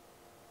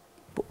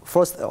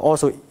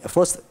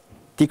 First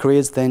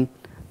decrease, then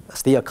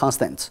stay a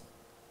constant.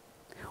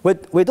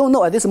 We don't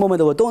know at this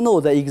moment, we don't know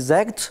the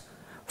exact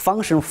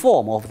function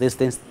form of this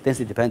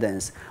density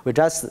dependence. We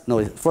just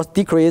know first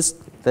decrease,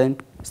 then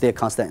stay a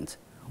constant.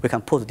 We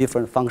can put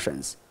different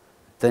functions,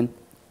 then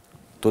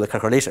do the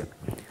calculation.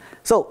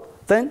 So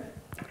then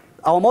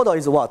our model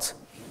is what?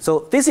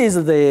 So this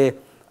is the,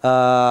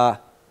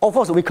 of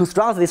course, we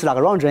construct this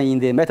Lagrangian in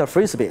the matter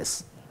free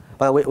space.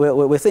 But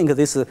we think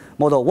this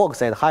model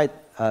works at high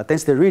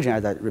density region,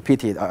 as I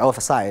repeated or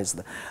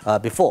emphasized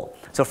before.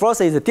 So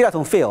first is the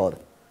dilaton field,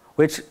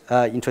 which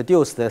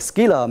introduced the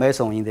scalar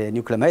meson in the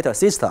nuclear matter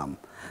system.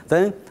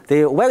 Then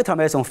the vector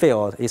meson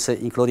field is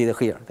included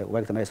here, the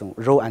vector meson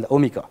rho and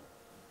omega.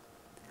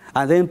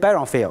 And then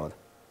baryon field.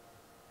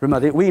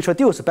 Remember, we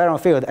introduced baryon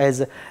field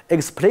as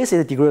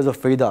explicit degrees of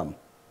freedom.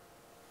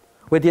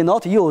 We did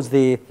not use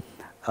the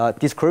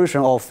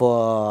description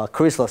of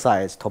crystal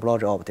size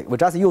topology optic. We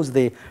just use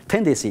the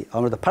tendency,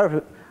 or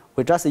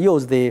we just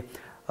use the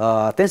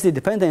density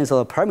dependence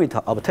of the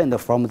parameter obtained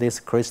from this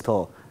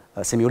crystal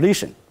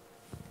simulation.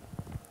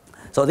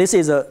 So this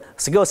is a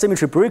scale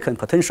symmetry break-in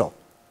potential.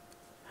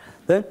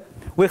 Then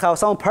we have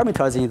some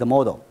parameters in the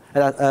model.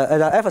 As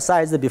I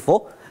emphasized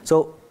before,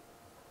 so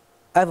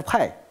f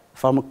pi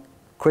from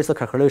crystal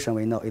calculation,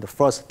 we know it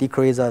first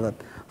decreases the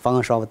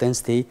function of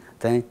density,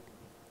 then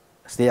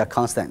stay a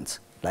constant.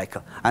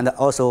 And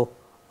also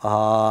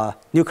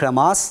nuclear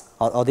mass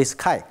or this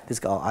chi.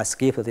 I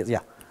skip this. Yeah,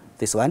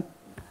 this one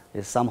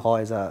is somehow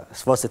is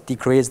first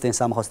decrease, then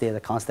somehow stay a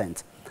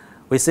constant.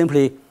 We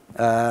simply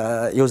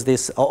use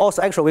this.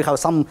 Also, actually, we have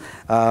some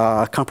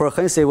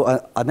comprehensive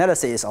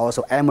analysis.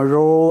 Also, M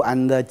rho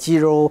and G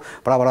rho,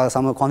 blah blah,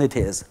 some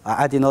quantities.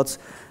 I did not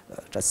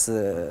just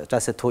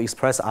to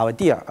express our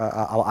idea.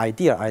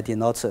 I did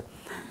not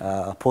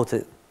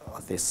put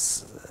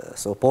this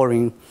so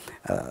boring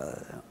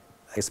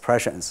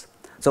expressions.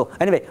 So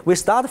anyway, we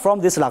start from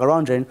this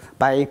Lagrangian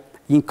by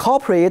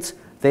incorporate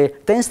the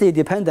density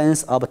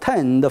dependence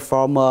obtained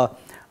from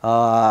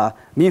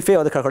mean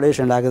field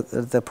calculation, like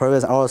the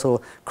previous also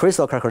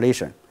crystal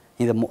calculation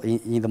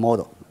in the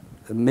model.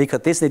 Make a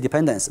density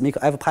dependence, make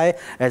f pi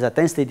as a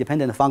density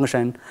dependent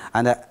function,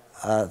 and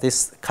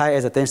this chi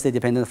as a density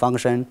dependent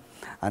function,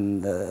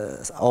 and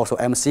also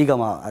m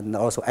sigma and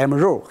also m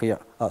rho here.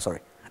 Oh,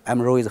 sorry,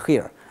 m rho is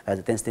here as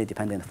a density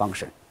dependent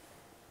function.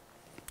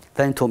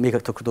 Then to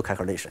make to do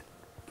calculation,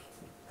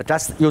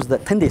 just use the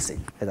tendency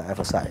as I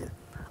emphasized,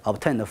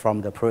 obtained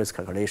from the previous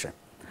calculation.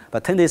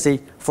 But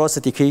tendency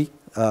first decay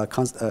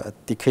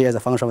as a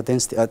function of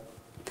density,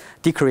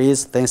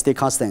 decrease, then stay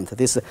constant.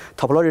 This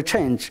topology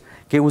change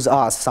gives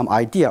us some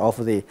idea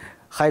of the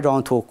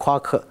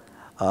Hardon-Quark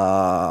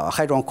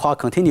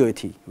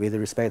continuity with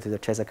respect to the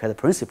Cheshire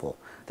principle.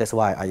 That's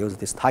why I use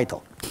this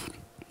title.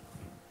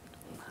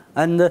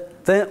 And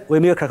then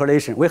we make a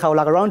calculation. We have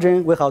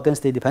Lagrangian, we have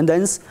density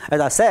dependence. As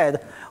I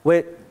said,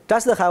 we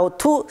just have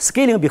two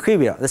scaling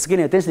behavior, the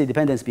scaling density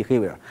dependence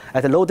behavior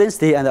at low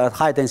density and at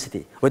high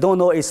density. We don't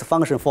know its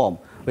function form.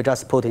 We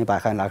just put it by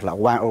hand like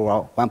 1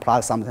 over 1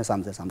 plus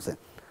something.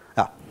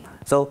 Yeah.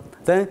 So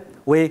then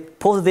we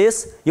put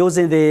this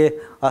using the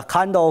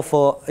kind of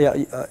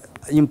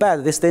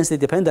embed this density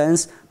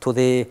dependence to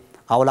the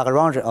our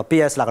Lagrangian or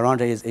BS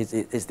Lagrangian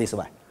is this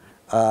one.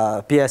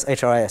 BS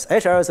HRS.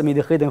 HRS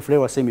means hidden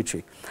flavor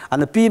symmetry.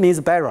 And B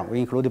means baryon. We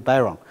included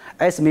baryon.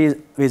 S means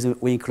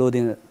we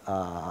including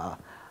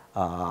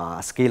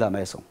scalar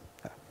meson.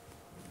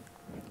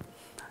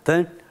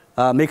 Then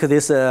make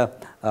this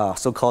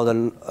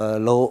so-called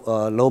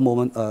low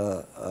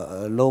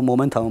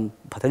momentum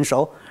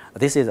potential.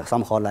 This is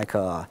somehow like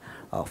a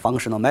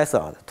functional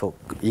method to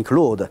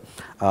include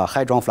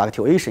hadron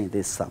fluctuation.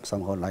 This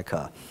somehow like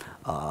a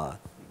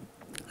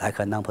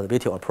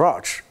non-perturbative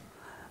approach.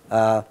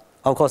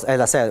 Of course, as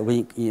I said,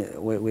 we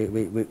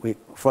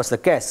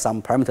first guess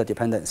some parameter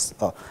dependence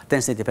or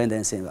density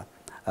dependence in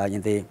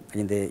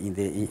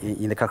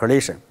the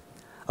calculation.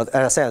 As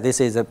I said,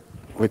 this is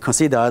we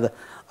considered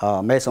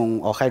meson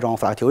or hadron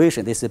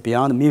fluctuation. This is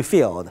beyond mean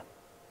field,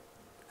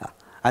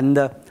 and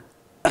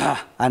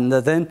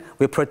then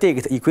we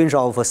predict equation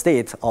of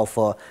state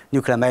of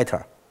nuclear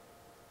matter.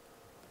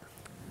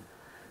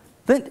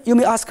 Then you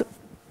may ask,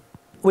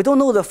 we don't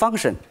know the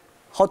function.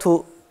 How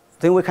to?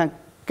 Then we can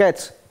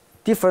get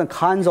different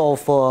kinds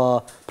of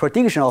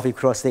prediction of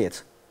equal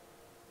state.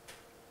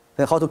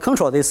 Then how to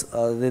control this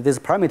this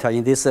parameter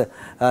in this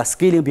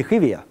scaling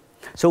behavior?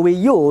 So we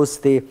use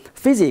the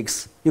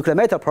physics nuclear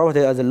metal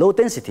property as a low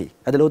density,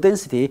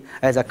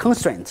 as a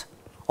constraint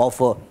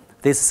of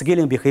this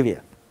scaling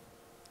behavior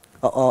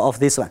of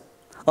this one.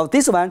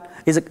 This one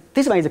is a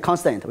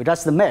constant. We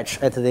just match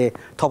at the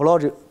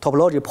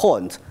topology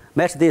point.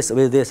 Match this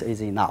with this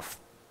is enough.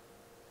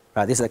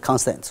 Right? This is a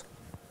constant.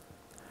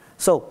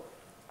 So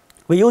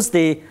we use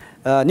the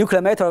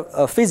nuclear metal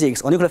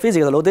physics or nuclear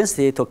physics at low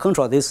density to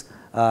control this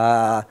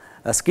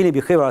scaling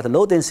behavior at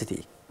low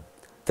density.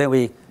 Then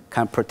we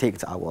can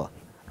predict our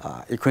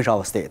equation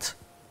of state.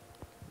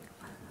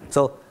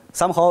 So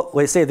somehow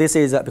we say this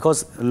is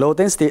because low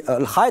density,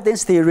 high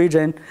density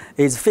region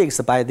is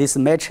fixed by this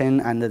matching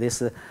and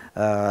this.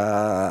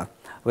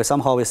 We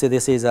say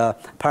this is a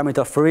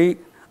parameter-free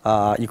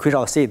equation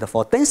of state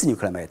for dense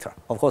nuclear matter.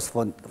 Of course,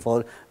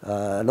 for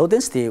low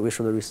density, we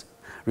should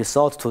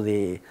resort to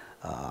the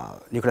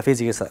nuclear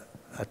physics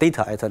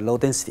data at a low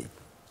density.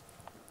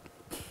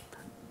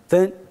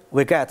 Then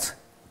we get,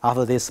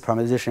 after this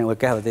parameterization, we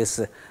get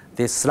this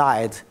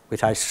slide,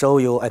 which I show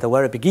you at the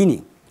very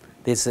beginning.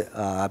 This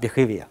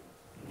behavior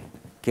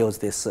gives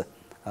this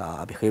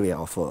behavior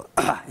of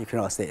equation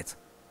of state.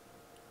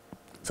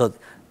 So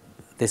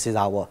this is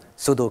our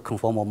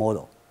pseudo-conformal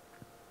model.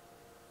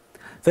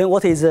 Then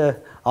what is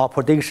our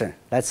prediction?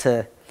 I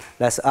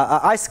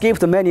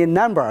skipped many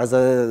numbers.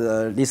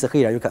 This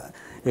here you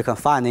can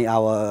find in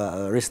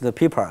our recent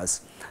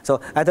papers. So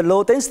at a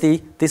low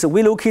density, this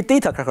VLOOKit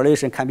data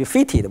calculation can be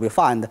fitted. We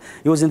find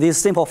using this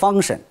simple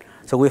function.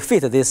 So we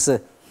fit this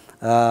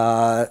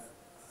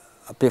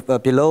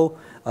below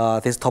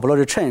this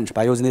topology change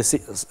by using this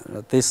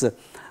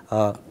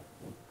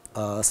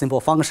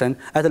simple function.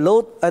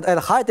 At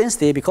high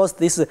density, because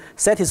this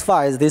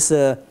satisfies this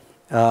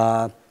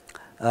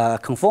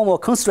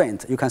conformal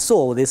constraint, you can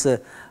solve this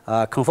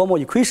conformal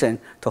equation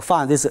to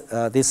find this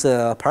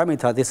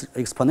parameter, this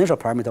exponential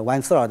parameter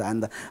 1/3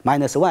 and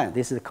 -1.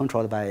 This is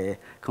controlled by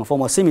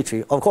conformal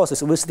symmetry. Of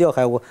course, we still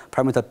have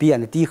parameter B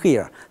and D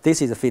here.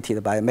 This is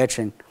fitted by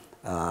matching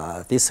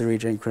this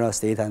region equal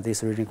state and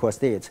this region equal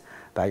state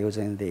by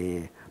using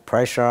the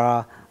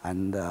pressure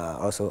and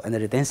also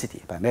energy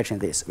density. By matching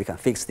this, we can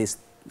fix these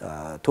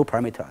two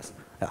parameters.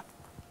 Yeah.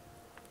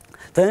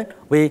 Then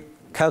we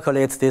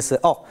calculate this.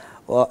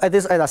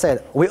 As I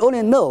said, we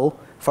only know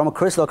from a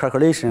crystal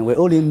calculation. We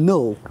only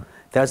know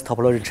there's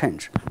topology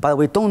change, but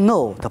we don't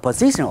know the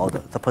position of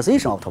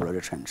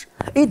topology change.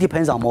 It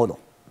depends on model.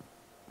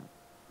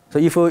 So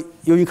if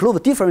you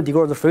include different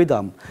degrees of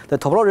freedom, the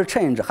topology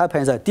change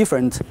happens at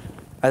different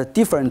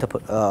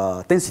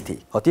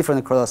density or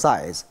different crystal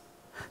size.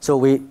 So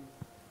we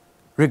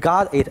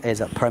regard it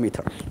as a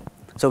parameter.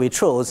 So we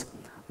chose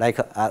like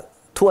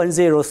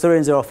 2n0,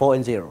 3n0,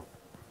 4n0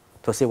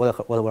 to see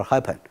what will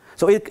happen.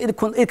 So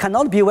it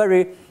cannot be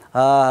very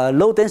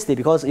low density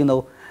because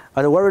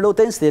at a very low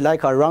density,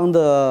 like around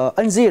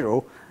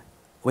n0,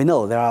 we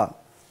know there are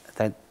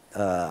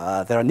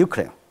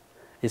nuclei.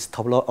 It's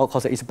of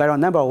course it's baryon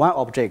number one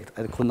object.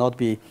 It could not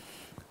be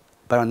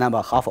baryon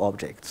number half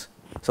objects.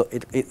 So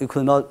it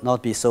could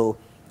not be so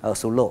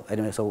low.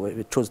 Anyway, so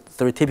we choose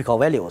three typical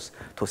values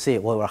to see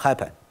what will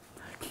happen.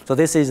 So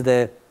this is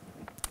the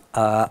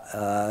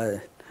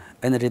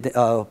energy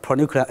per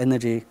nuclear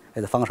energy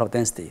as a function of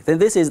density. Then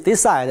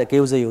this side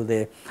gives you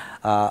the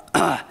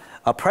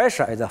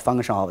pressure as a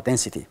function of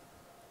density.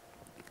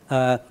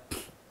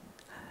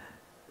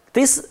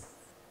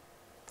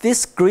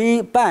 This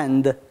gray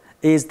band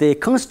is the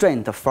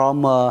constraint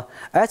from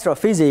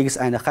astrophysics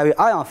and heavy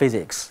ion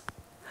physics.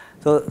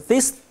 So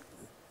these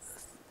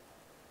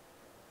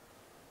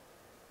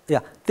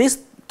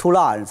two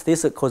lines,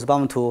 this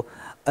corresponds to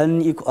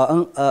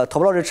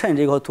topology change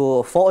equal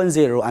to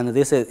 4n0, and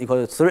this is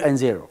equal to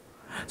 3n0.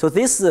 So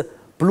this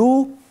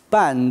blue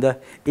band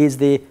is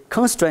the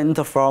constraint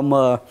from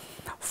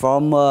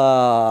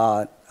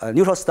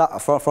neutral star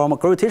from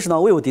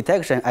gravitational wave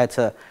detection at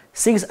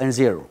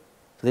 6n0.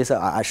 So this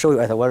I show you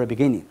at the very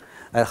beginning.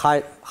 At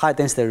high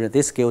density,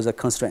 this gives a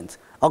constraint.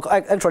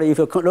 Actually, if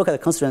you look at the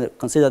constraint,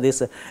 consider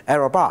this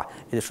error bar.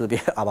 It should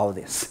be about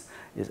this.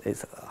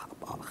 It's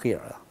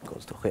here,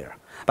 goes to here.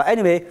 But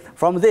anyway,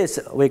 from this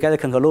we get a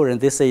conclusion.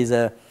 This is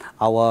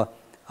our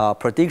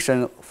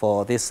prediction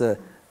for this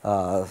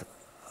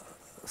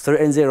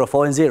 3n0,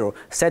 4n0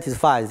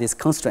 satisfies this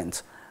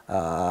constraint.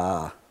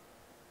 Of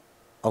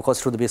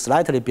course, should be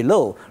slightly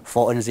below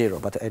 4n0,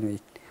 but anyway,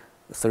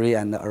 3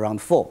 and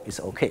around 4 is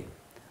okay.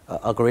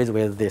 Agrees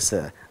with this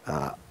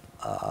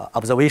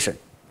observation.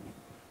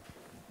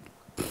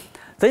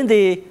 Then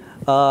the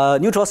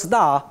neutral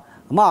star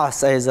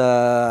mass is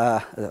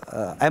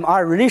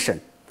MR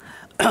relation.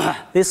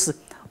 This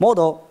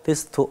model,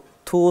 this 2,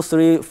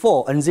 3,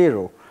 4, and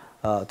 0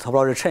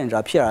 topology change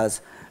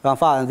appears.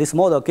 This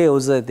model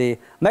gives the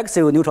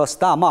maximum neutral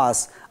star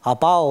mass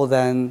above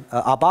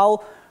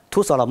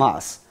 2 solar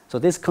mass. So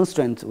this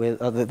constraint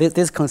with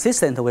this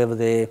consistent with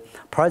the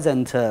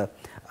present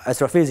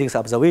astrophysics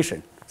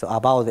observation. So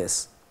about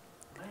this.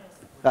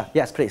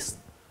 Yes, please.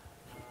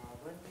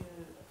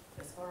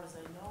 As far as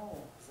I know,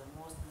 the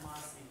most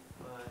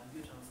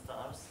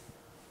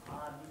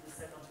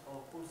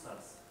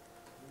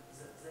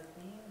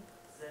think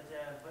that they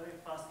are very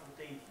fast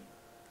rotating.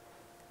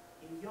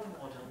 In your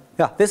model,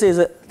 Yeah, this is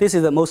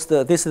the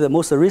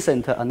most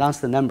recent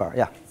announced number.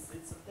 Yeah.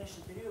 it's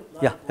rotation period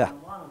like Yeah, yeah.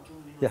 1 or 2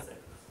 Yeah. milliseconds.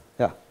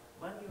 Yeah.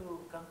 When you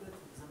compute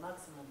the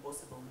maximum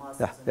possible mass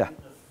Yeah, of the yeah.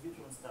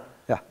 neutron star,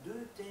 Yeah. do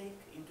you take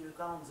into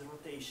account the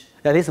rotation?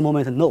 At this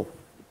moment, no.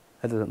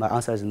 My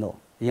answer is no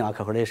in our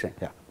calculation.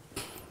 Yeah.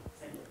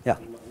 Yeah.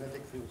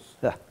 Magnetic fields.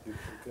 Yeah. You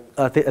can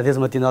At this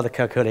moment, did not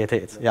calculate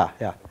it. Yeah.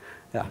 Yeah.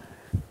 Yeah.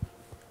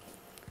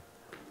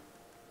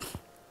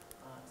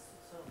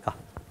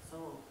 So,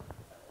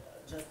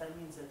 just I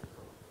mean that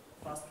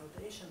fast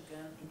rotation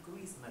can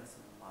increase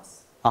maximum mass.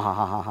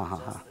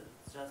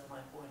 Just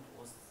my point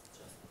was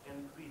just can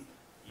increase.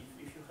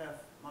 If you have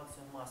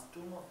maximum mass,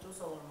 two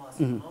solar mass,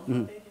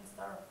 non-rotating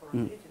star for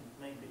rotating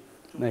maybe.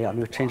 Yeah,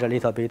 we change a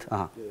little bit.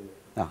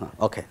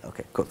 Okay.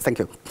 Okay. Good. Thank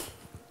you.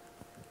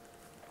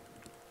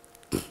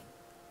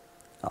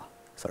 Oh,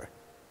 sorry.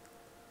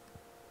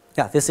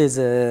 Yeah, this is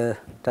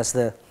just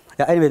the.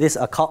 Yeah. Anyway, this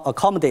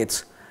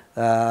accommodates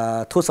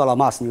 2 solar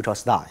mass neutron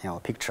star in our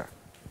picture.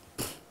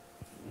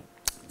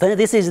 Then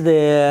this is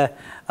the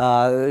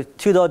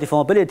Tudor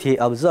deformability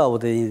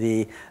observed in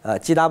the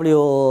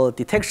GW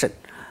detection.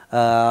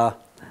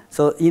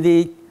 So in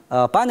the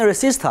binary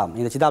system,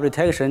 in the GW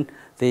detection,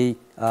 the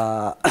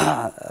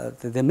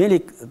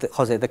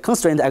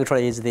constraint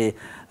actually is the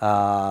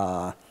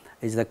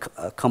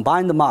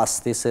combined mass.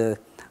 This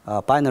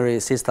binary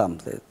system,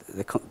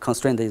 the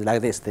constraint is like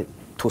this: the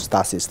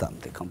 2-star system.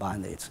 They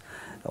combine it,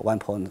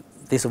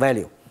 this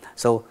value.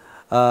 So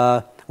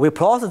we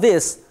plot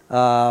this.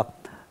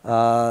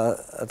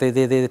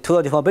 The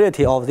Tudor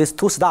deformability of these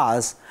 2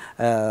 stars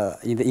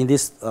in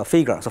this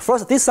figure. So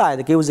first, this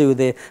side gives you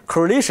the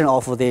correlation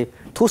of the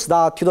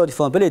 2-star Tudor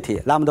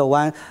deformability, lambda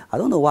 1. I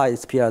don't know why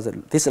it appears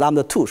this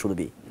lambda 2 should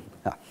be.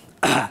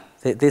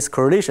 This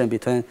correlation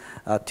between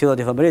Tudor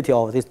deformability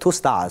of these 2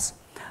 stars.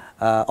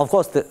 Of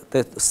course,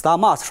 the star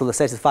mass should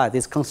satisfy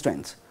this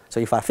constraint. So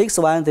if I fix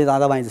one, the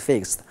other one is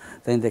fixed,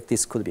 then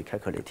this could be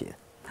calculated.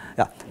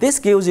 Yeah, this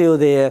gives you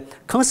the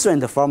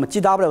constraint from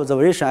GW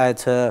observation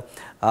at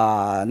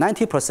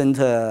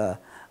 90%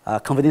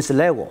 confidence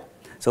level.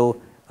 So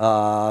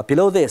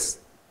below this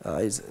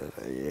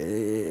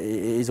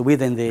is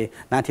within the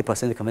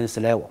 90% confidence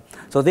level.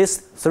 So these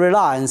 3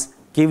 lines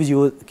gives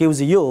you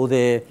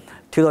the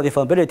Tudor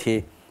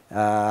deformability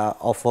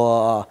of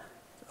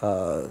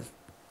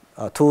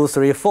 2,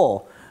 3,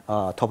 4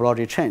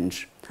 topology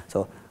change.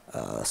 So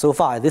so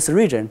far this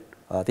region.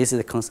 This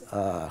is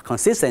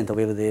consistent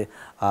with the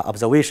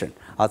observation.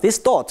 This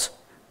dot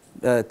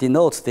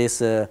denotes this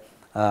Tudor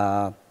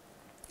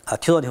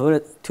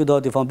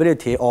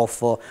deformability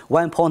of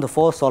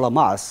 1.4 solar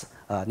mass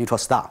neutron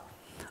star.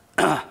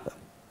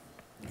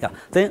 Yeah.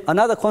 Then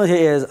another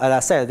quantity is, as I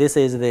said, this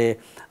is the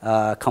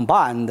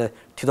combined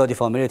Tudor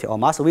deformability or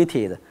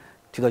mass-weighted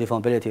Tudor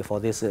deformability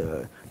for this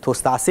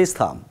 2-star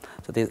system.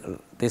 So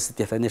this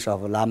definition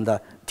of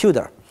lambda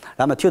Tudor.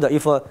 Lambda Tudor.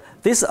 If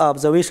this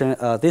observation,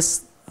 the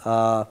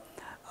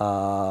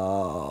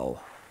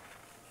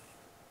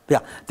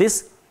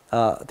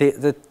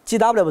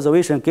GW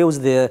observation gives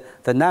the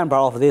number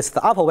of this.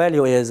 The upper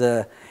value is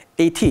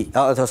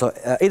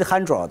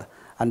 800,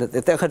 and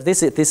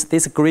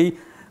this gray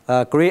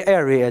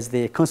area is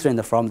the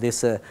constraint from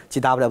this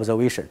GW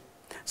observation.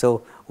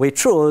 So we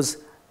choose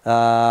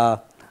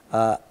topology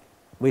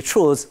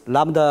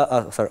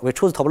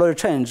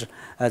change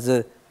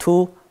as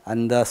 2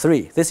 and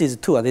 3. This is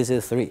 2 and this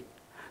is 3.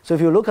 So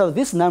if you look at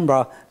this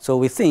number, so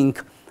we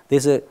think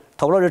this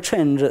topology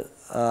change 2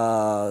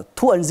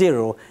 and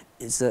 0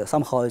 is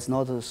somehow is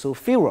not so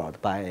favored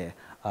by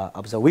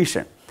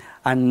observation,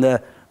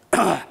 and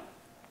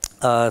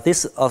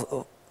this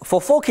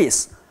for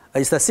focus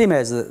is the same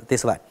as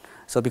this one.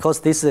 So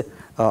because this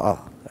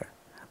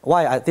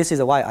this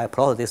is why I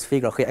plotted this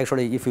figure here.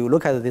 Actually, if you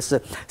look at this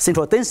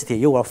central density,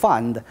 you will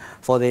find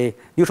for the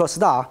neutron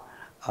star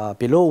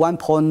below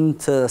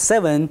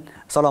 1.7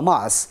 solar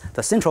mass,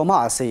 the central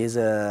mass is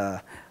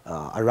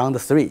around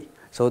 3.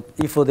 So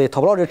if the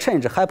topology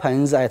change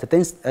happens at a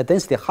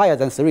density higher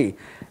than 3,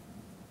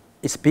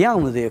 it's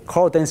beyond the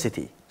core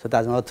density, so it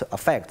does not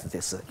affect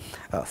this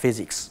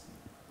physics.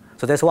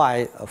 So that's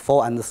why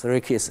 4 and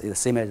 3 case is the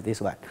same as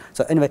this one.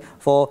 So anyway,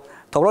 for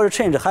topology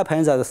change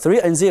happens at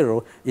 3 and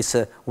 0, it's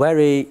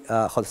very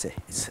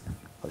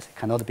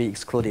cannot be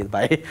excluded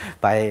by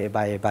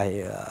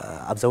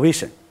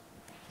observation.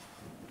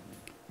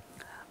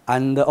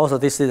 And also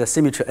this is the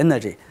symmetry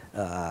energy.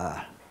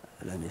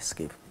 Let me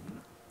skip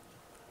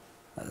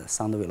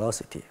sound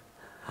velocity.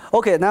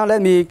 Okay, now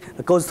let me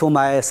go to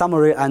my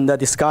summary and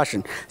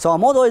discussion. So our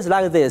model is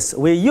like this.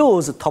 We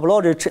use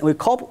topology,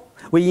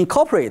 we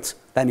incorporate,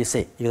 let me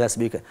say, if I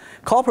speak,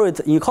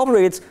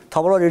 incorporate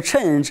topology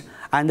change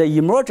and the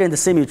emergent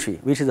symmetry,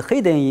 which is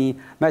hidden in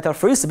matter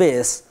free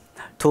space,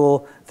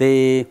 to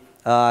the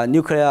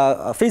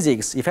nuclear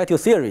physics effective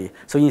theory.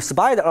 So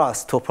inspired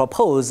us to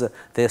propose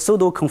the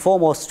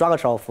pseudo-conformal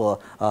structure of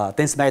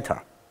dense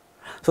matter.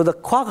 So the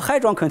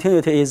quark-hadron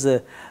continuity is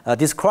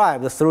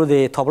described through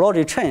the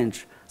topology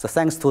change So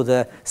thanks to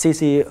the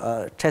CC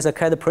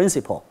Cheshire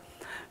principle.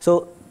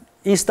 So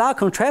in stark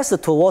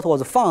contrast to what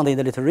was found in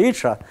the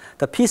literature,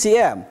 the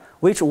PCM,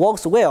 which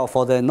works well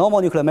for the normal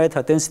nuclear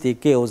matter density,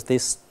 gives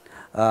this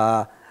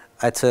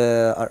at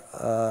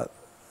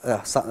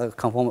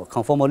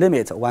conformal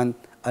limit when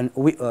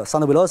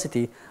sound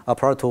velocity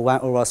approach to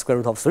 1 over square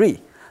root of 3.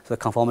 So the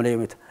conformal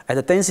limit at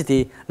a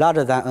density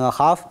larger than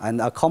n½ and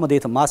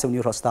accommodate massive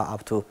neutral star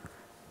up to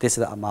this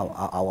is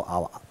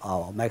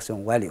our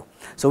maximum value.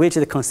 So which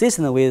is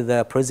consistent with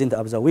the present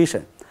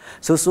observation.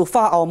 So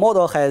far our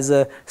model has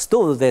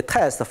stood the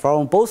test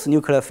from both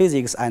nuclear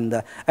physics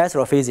and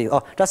astrophysics.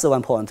 Oh, just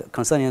one point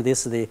concerning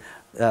this, the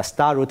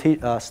star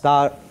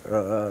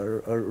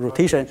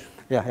rotation.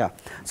 Yeah.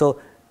 So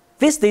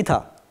this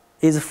data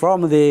is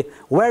from the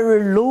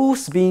very low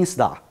spin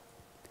star.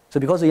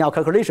 So because in our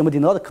calculation we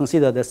did not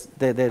consider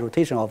the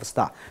rotation of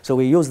star, so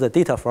we use the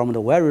data from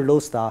the very low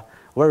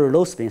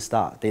spin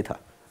star data.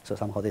 So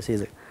somehow this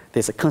is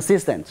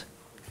consistent.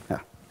 Yeah.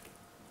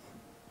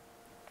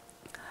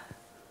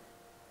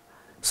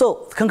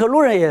 So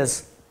conclusion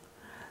is,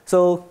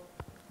 so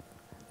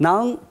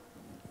now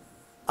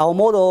our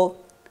model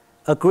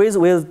agrees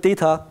with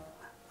data,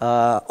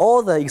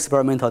 all the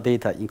experimental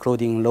data,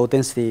 including low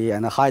density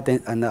and high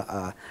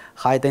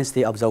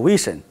density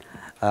observation,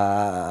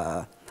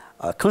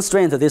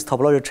 constrain this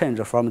topological change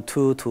from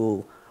 2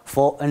 to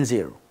 4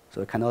 n0.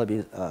 So it cannot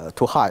be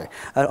too high.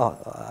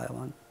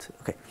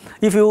 Okay.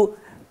 If you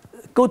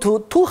go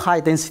to too high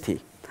density,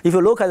 if you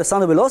look at the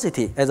sound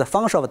velocity as a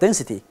function of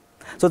density,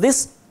 so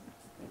this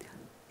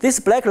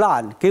black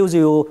line gives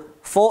you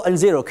 4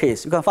 n0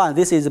 case. You can find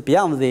this is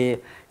beyond the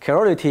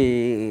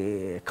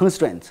chirality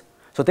constraint.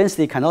 So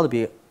density cannot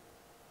be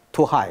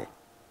too high.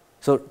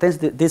 So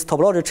density, this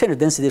topological change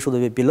density should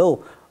be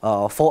below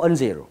 4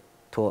 n0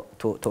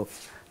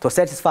 to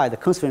satisfy the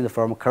constraint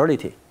from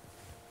chirality.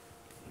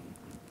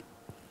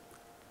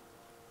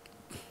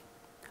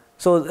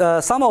 So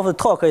some of the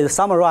talk is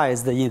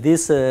summarized in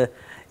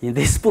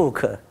this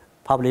book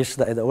published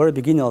at the very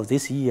beginning of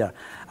this year,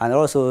 and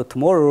also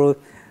tomorrow,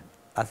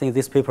 I think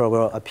this paper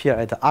will appear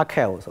at the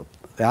archive. So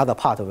the other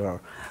part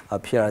will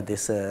appear in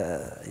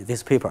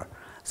this paper.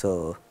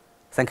 So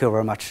thank you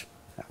very much.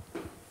 Yeah.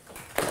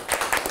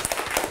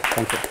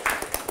 Thank you.